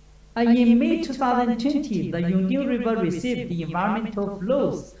 In May 2020, the Junguo River received the environmental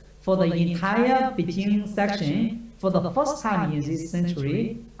flows for the entire Beijing section for the first time in this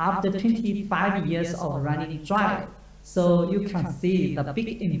century, after 25 years of running dry. So you can see the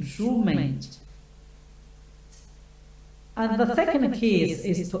big improvement. And the second case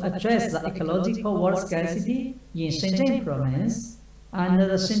is to address the ecological water scarcity in Shenzhen province. And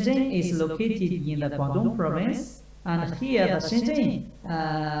the Shenzhen is located in the Guangdong province. And here the Shenzhen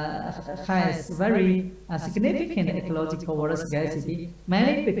has very significant ecological water scarcity,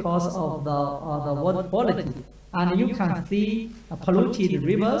 mainly because of the water quality. And you can see polluted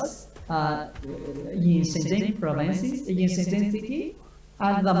rivers in Shenzhen provinces, in Shenzhen city.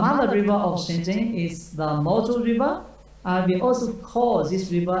 And the mother river of Shenzhen is the Mozhou River. We also call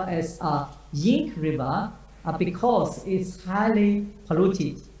this river as a ink river because it's highly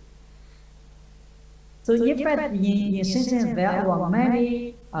polluted. So in fact, in Shenzhen, there were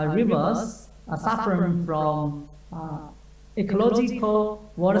many rivers suffering from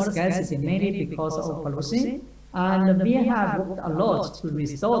ecological water scarcity, mainly because of pollution. And we have worked a lot to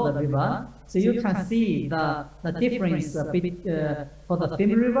restore the river. So you can see the difference for the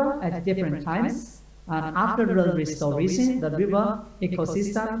same river at different times. And after the restoration, the river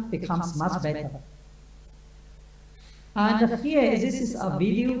ecosystem becomes much better. And here, this is a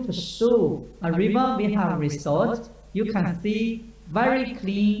video to show a river we have restored. You can see very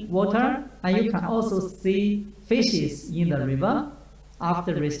clean water, and you can also see fishes in the river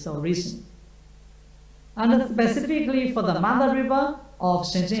after restoration. And specifically for the mother river of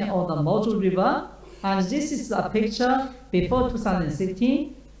Shenzhen, or the Mozhou River, and this is a picture before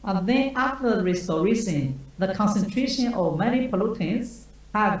 2016, and then after restoration, the concentration of many pollutants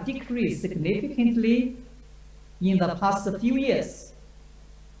have decreased significantly in the past few years.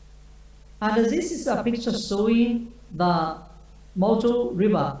 And this is a picture showing the Mozhou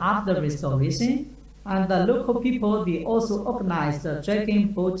River after restoration. And the local people, they also organized the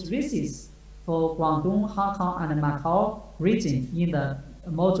dragon boat races for Guangdong, Hong Kong, and Macau region in the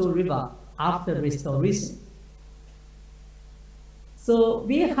Mozhou River after restoration. So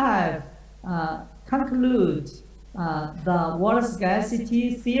we have concluded the water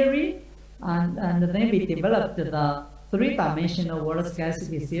scarcity theory, and then we developed the three-dimensional water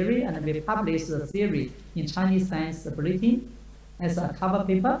scarcity theory, and we published the theory in Chinese Science Bulletin as a cover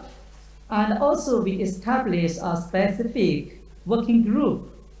paper. And also we established a specific working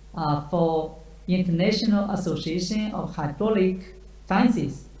group for International Association of Hydraulic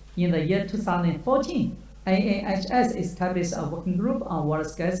Sciences in the year 2014. IYBSSD established a working group on water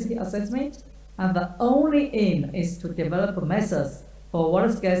scarcity assessment, and the only aim is to develop methods for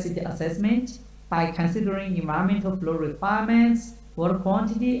water scarcity assessment by considering environmental flow requirements, water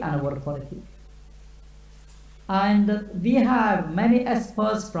quantity, and water quality. And we have many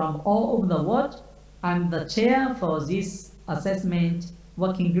experts from all over the world. I'm the chair for this assessment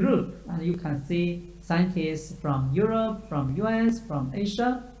working group, and you can see scientists from Europe, from US, from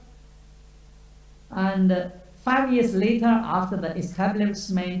Asia. And 5 years later, after the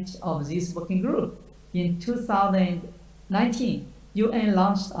establishment of this working group, in 2019, UN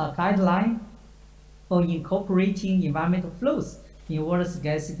launched a guideline for incorporating environmental flows in water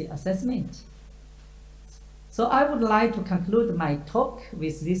scarcity assessment. So I would like to conclude my talk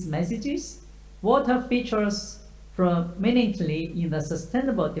with these messages. water features prominently in the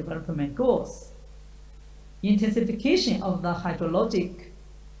Sustainable Development Goals. Intensification of the hydrologic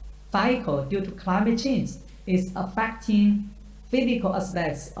cycle due to climate change is affecting physical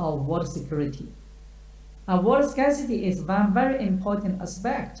aspects of water security. Water scarcity is one very important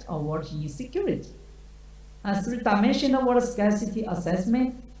aspect of water insecurity. A three-dimensional water scarcity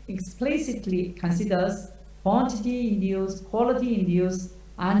assessment explicitly considers quantity-induced, quality-induced,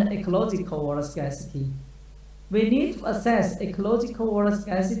 and ecological water scarcity. We need to assess ecological water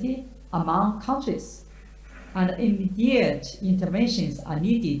scarcity among countries, and immediate interventions are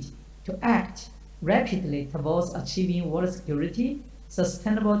needed to act rapidly towards achieving water security,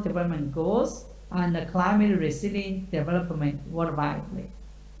 sustainable development goals, and climate resilient development worldwide.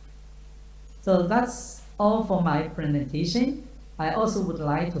 So that's all for my presentation. I also would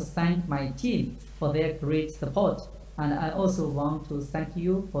like to thank my team for their great support, and I also want to thank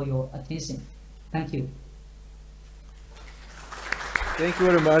you for your attention. Thank you. Thank you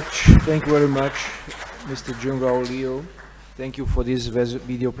very much. Thank you very much, Mr. Junguo Liu. Thank you for this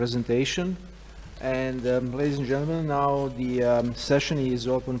video presentation. And ladies and gentlemen, now the session is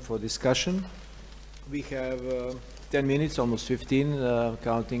open for discussion. We have 10 minutes, almost 15,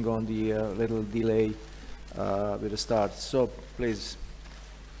 counting on the little delay with the start. So please.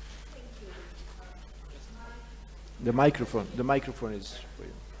 The microphone is for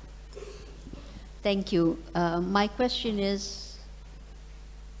you. Thank you. My question is.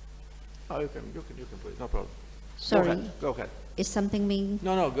 Oh, you can put it, no problem. Sorry. Go ahead. Is something being?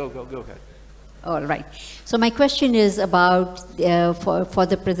 No, go ahead. All right. So my question is about, for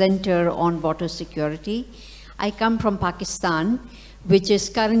the presenter on water security. I come from Pakistan, which is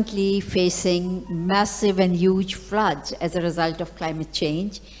currently facing massive and huge floods as a result of climate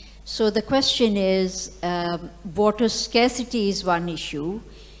change. So the question is, water scarcity is one issue,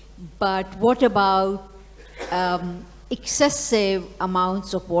 but what about excessive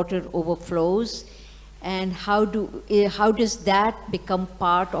amounts of water overflows, and how does that become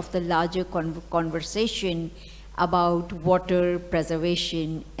part of the larger conversation about water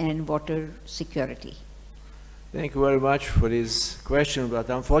preservation and water security? Thank you very much for this question, but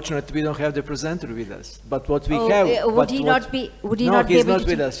unfortunately we don't have the presenter with us. But what we would he not be able to? No, he's not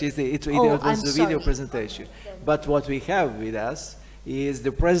with us. It was the video sorry. Presentation. But what we have with us is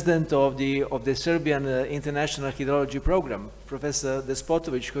the president of the Serbian International Hydrology Program, Professor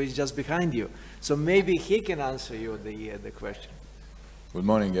Despotovic, who is just behind you. So maybe he can answer you the question. Good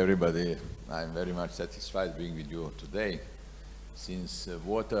morning, everybody. I'm very much satisfied being with you today, since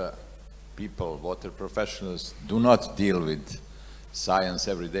water people, water professionals do not deal with science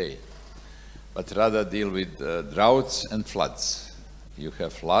every day, but rather deal with droughts and floods. You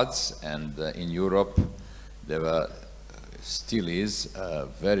have floods, and in Europe there still is a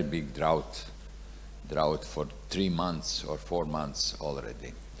very big drought for 3 months or 4 months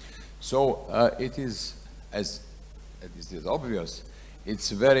already. So it is, as it is obvious,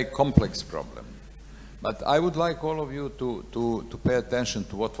 it's a very complex problem. But I would like all of you to pay attention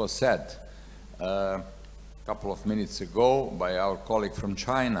to what was said a couple of minutes ago by our colleague from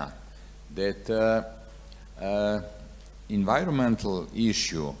China, that environmental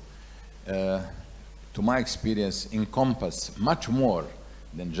issue, to my experience, encompass much more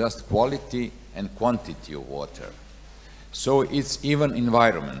than just quality and quantity of water. So it's even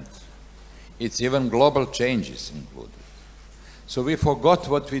environment. It's even global changes included. So we forgot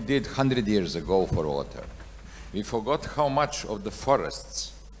what we did 100 years ago for water. We forgot how much of the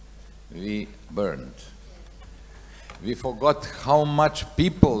forests we burned. We forgot how much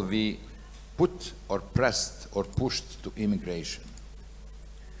people we put or pressed or pushed to immigration.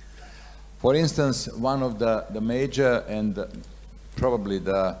 For instance, one of the major and probably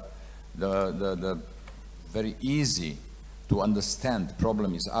the very easy to understand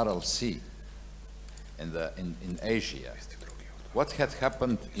problem is Aral Sea in Asia. What had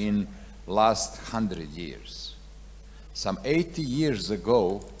happened in last 100 years? Some 80 years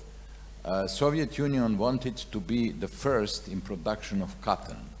ago, Soviet Union wanted to be the first in production of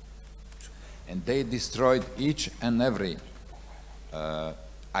cotton, and they destroyed each and every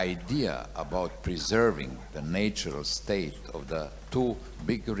idea about preserving the natural state of the two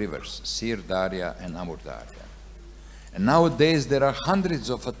big rivers, Sir Darya and Amur Darya. And nowadays there are hundreds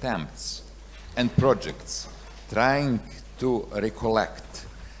of attempts and projects trying to recollect,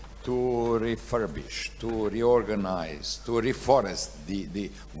 to refurbish, to reorganize, to reforest the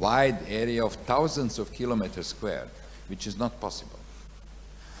wide area of thousands of kilometers square, which is not possible.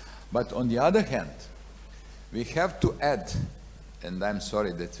 But on the other hand, we have to add and I'm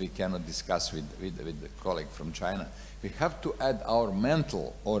sorry that we cannot discuss with the colleague from China, we have to add our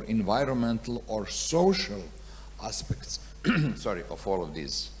mental or environmental or social aspects, sorry, of all of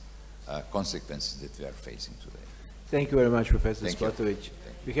these consequences that we are facing today. Thank you very much, Professor Thank you. Spotović.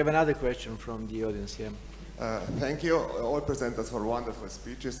 We have another question from the audience here. Thank you, all presenters, for wonderful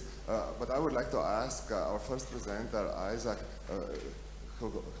speeches. But I would like to ask our first presenter, Isaac,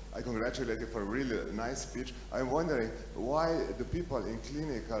 who I congratulate you for a really nice speech. I'm wondering why the people in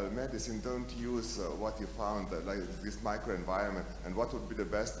clinical medicine don't use what you found, like this microenvironment, and what would be the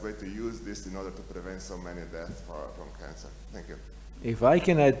best way to use this in order to prevent so many deaths from cancer? Thank you. If I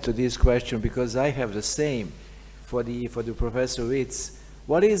can add to this question, because I have the same for the Professor Witz,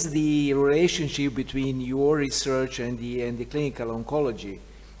 what is the relationship between your research and the clinical oncology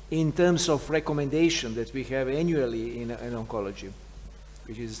in terms of recommendation that we have annually in oncology?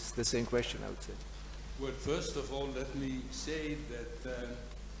 Which is the same question, I would say. Well, first of all, let me say that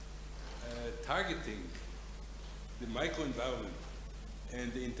targeting the microenvironment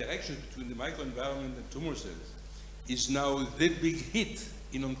and the interaction between the microenvironment and tumor cells is now the big hit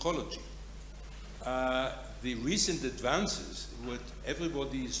in oncology. The recent advances, what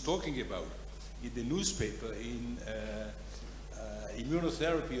everybody is talking about in the newspaper in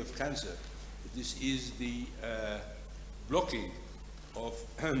immunotherapy of cancer, this is the blocking of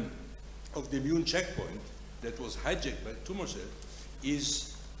the immune checkpoint that was hijacked by tumor cell,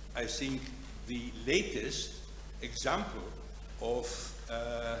 is, I think, the latest example of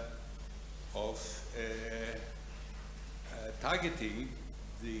targeting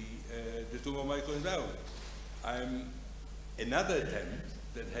the tumor microenvironment. Another attempt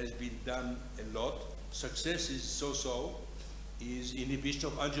that has been done a lot, success is so-so, is inhibition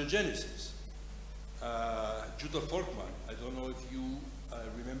of angiogenesis. Judah Folkman, I don't know if you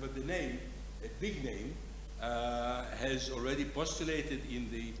remember the name, a big name, has already postulated in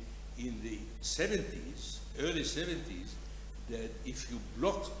the 70s, early 70s, that if you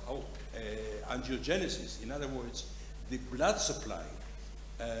block angiogenesis, in other words, the blood supply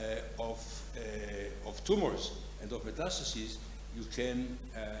of tumors and of metastases, you can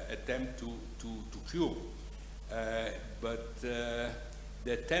attempt to cure. But the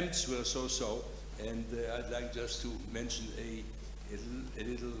attempts were so-so, and I'd like just to mention a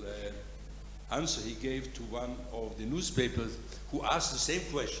little answer he gave to one of the newspapers who asked the same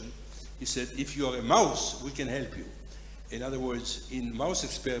question. He said, if you are a mouse, we can help you. In other words, in mouse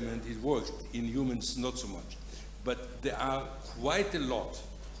experiment it worked, in humans not so much. But there are quite a lot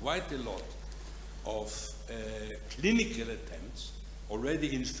of clinical attempts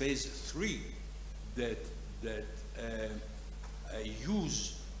already in phase 3 that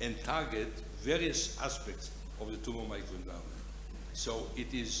use and target various aspects of the tumor microenvironment. So it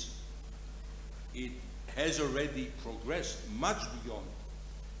has already progressed much beyond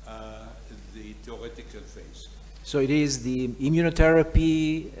the theoretical phase. So it is the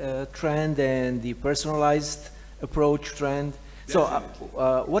immunotherapy trend and the personalized approach trend.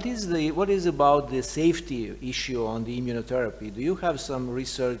 Definitely. So what is about the safety issue on the immunotherapy? Do you have some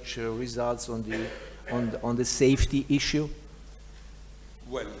research results on the safety issue?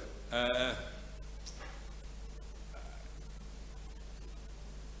 Well,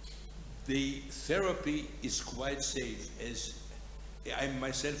 the therapy is quite safe, as I'm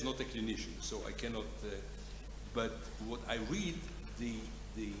myself not a clinician, so I cannot, but what I read, the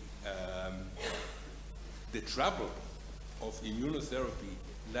trouble of immunotherapy,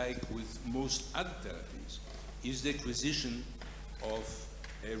 like with most other therapies, is the acquisition of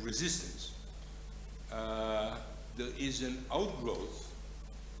resistance. There is an outgrowth,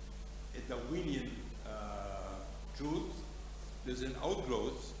 a Darwinian truth, there's an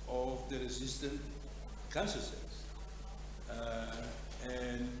outgrowth of the resistant cancer cells.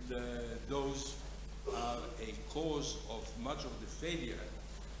 And those are a cause of much of the failure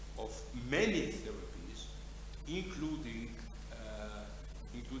of many therapies, including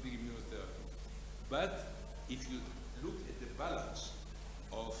immunotherapy. But if you look at the balance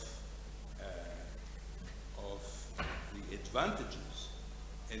of the advantages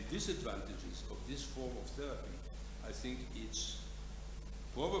and disadvantages of this form of therapy, I think it's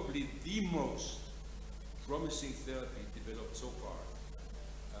probably the most promising therapy developed so far.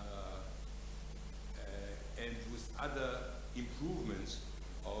 And with other improvements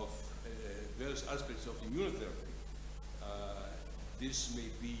of various aspects of immunotherapy, this may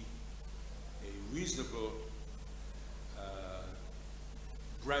be a reasonable,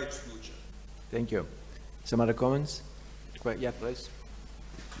 bright future. Thank you. Some other comments? Yeah, please.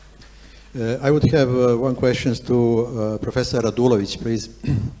 I would have one question to Professor Radulović, please.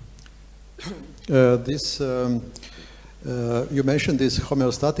 This You mentioned this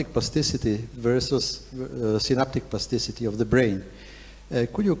homeostatic plasticity versus synaptic plasticity of the brain.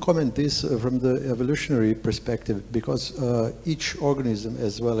 Could you comment this from the evolutionary perspective? Because each organism,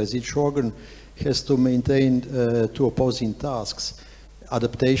 as well as each organ, has to maintain two opposing tasks: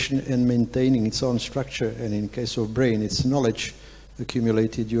 adaptation and maintaining its own structure. And in case of brain, it's knowledge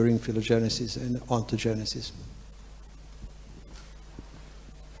accumulated during phylogenesis and ontogenesis.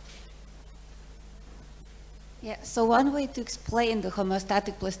 Yeah, so one way to explain the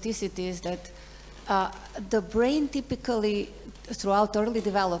homeostatic plasticity is that the brain typically, throughout early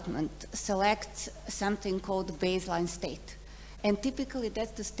development, selects something called baseline state. And typically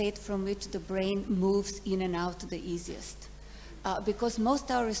that's the state from which the brain moves in and out the easiest. Because most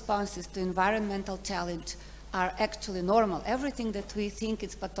of our responses to environmental challenge are actually normal. Everything that we think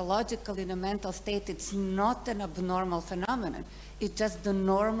is pathological in a mental state, it's not an abnormal phenomenon. It's just the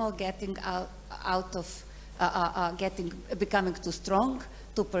normal getting out of becoming too strong,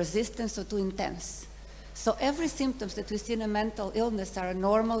 too persistent, or too intense. So every symptoms that we see in a mental illness are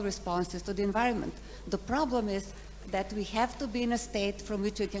normal responses to the environment. The problem is that we have to be in a state from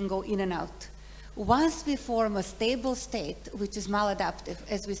which we can go in and out. Once we form a stable state, which is maladaptive,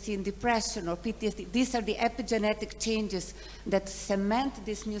 as we see in depression or PTSD, these are the epigenetic changes that cement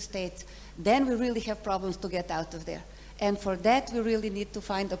these new states, then we really have problems to get out of there. And for that, we really need to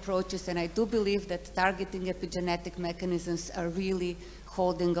find approaches, and I do believe that targeting epigenetic mechanisms are really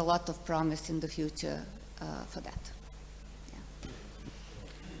holding a lot of promise in the future for that. Yeah.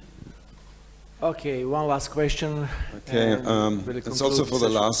 Okay, one last question. Okay, it's also for the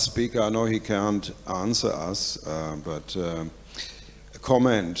last speaker. I know he can't answer us, but a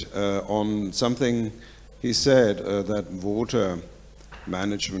comment on something he said, that water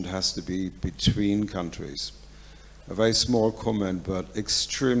management has to be between countries. A very small comment, but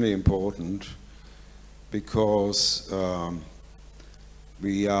extremely important, because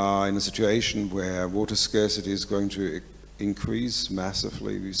we are in a situation where water scarcity is going to increase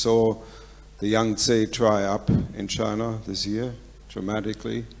massively. We saw the Yangtze dry up in China this year,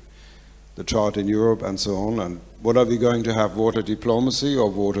 dramatically, the drought in Europe and so on. And what are we going to have, water diplomacy or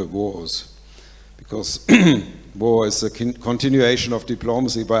water wars? Because war is a continuation of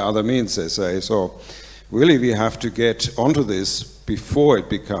diplomacy by other means, they say. So really we have to get onto this before it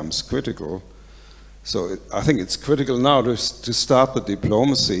becomes critical. So I think it's critical now to start the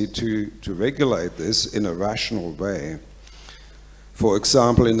diplomacy to regulate this in a rational way. For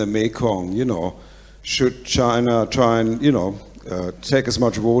example, in the Mekong, you know, should China try and, you know, take as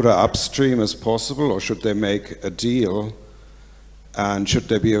much water upstream as possible, or should they make a deal? And should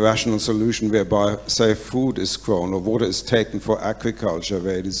there be a rational solution whereby, say, food is grown or water is taken for agriculture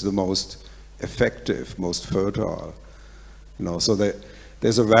where it is the most effective, most fertile? You know, so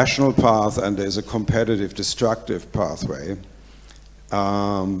there's a rational path and there's a competitive, destructive pathway.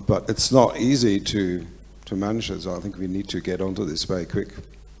 But it's not easy to manage it, so I think we need to get onto this very quick.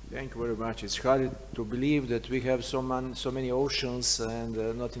 Thank you very much. It's hard to believe that we have so many oceans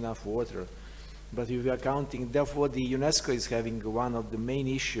and not enough water. But if we are counting, therefore the UNESCO is having one of the main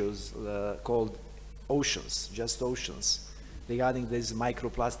issues called oceans, just oceans, regarding these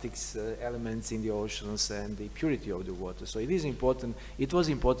microplastics elements in the oceans and the purity of the water. So it is important, it was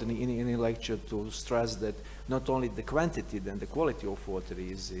important in a lecture to stress that not only the quantity and the quality of water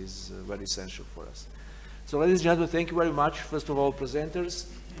is very essential for us. So ladies and gentlemen, thank you very much, first of all, presenters,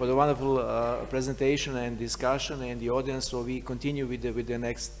 for the wonderful presentation and discussion, and the audience. So we continue with the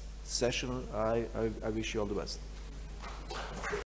next session. I wish you all the best.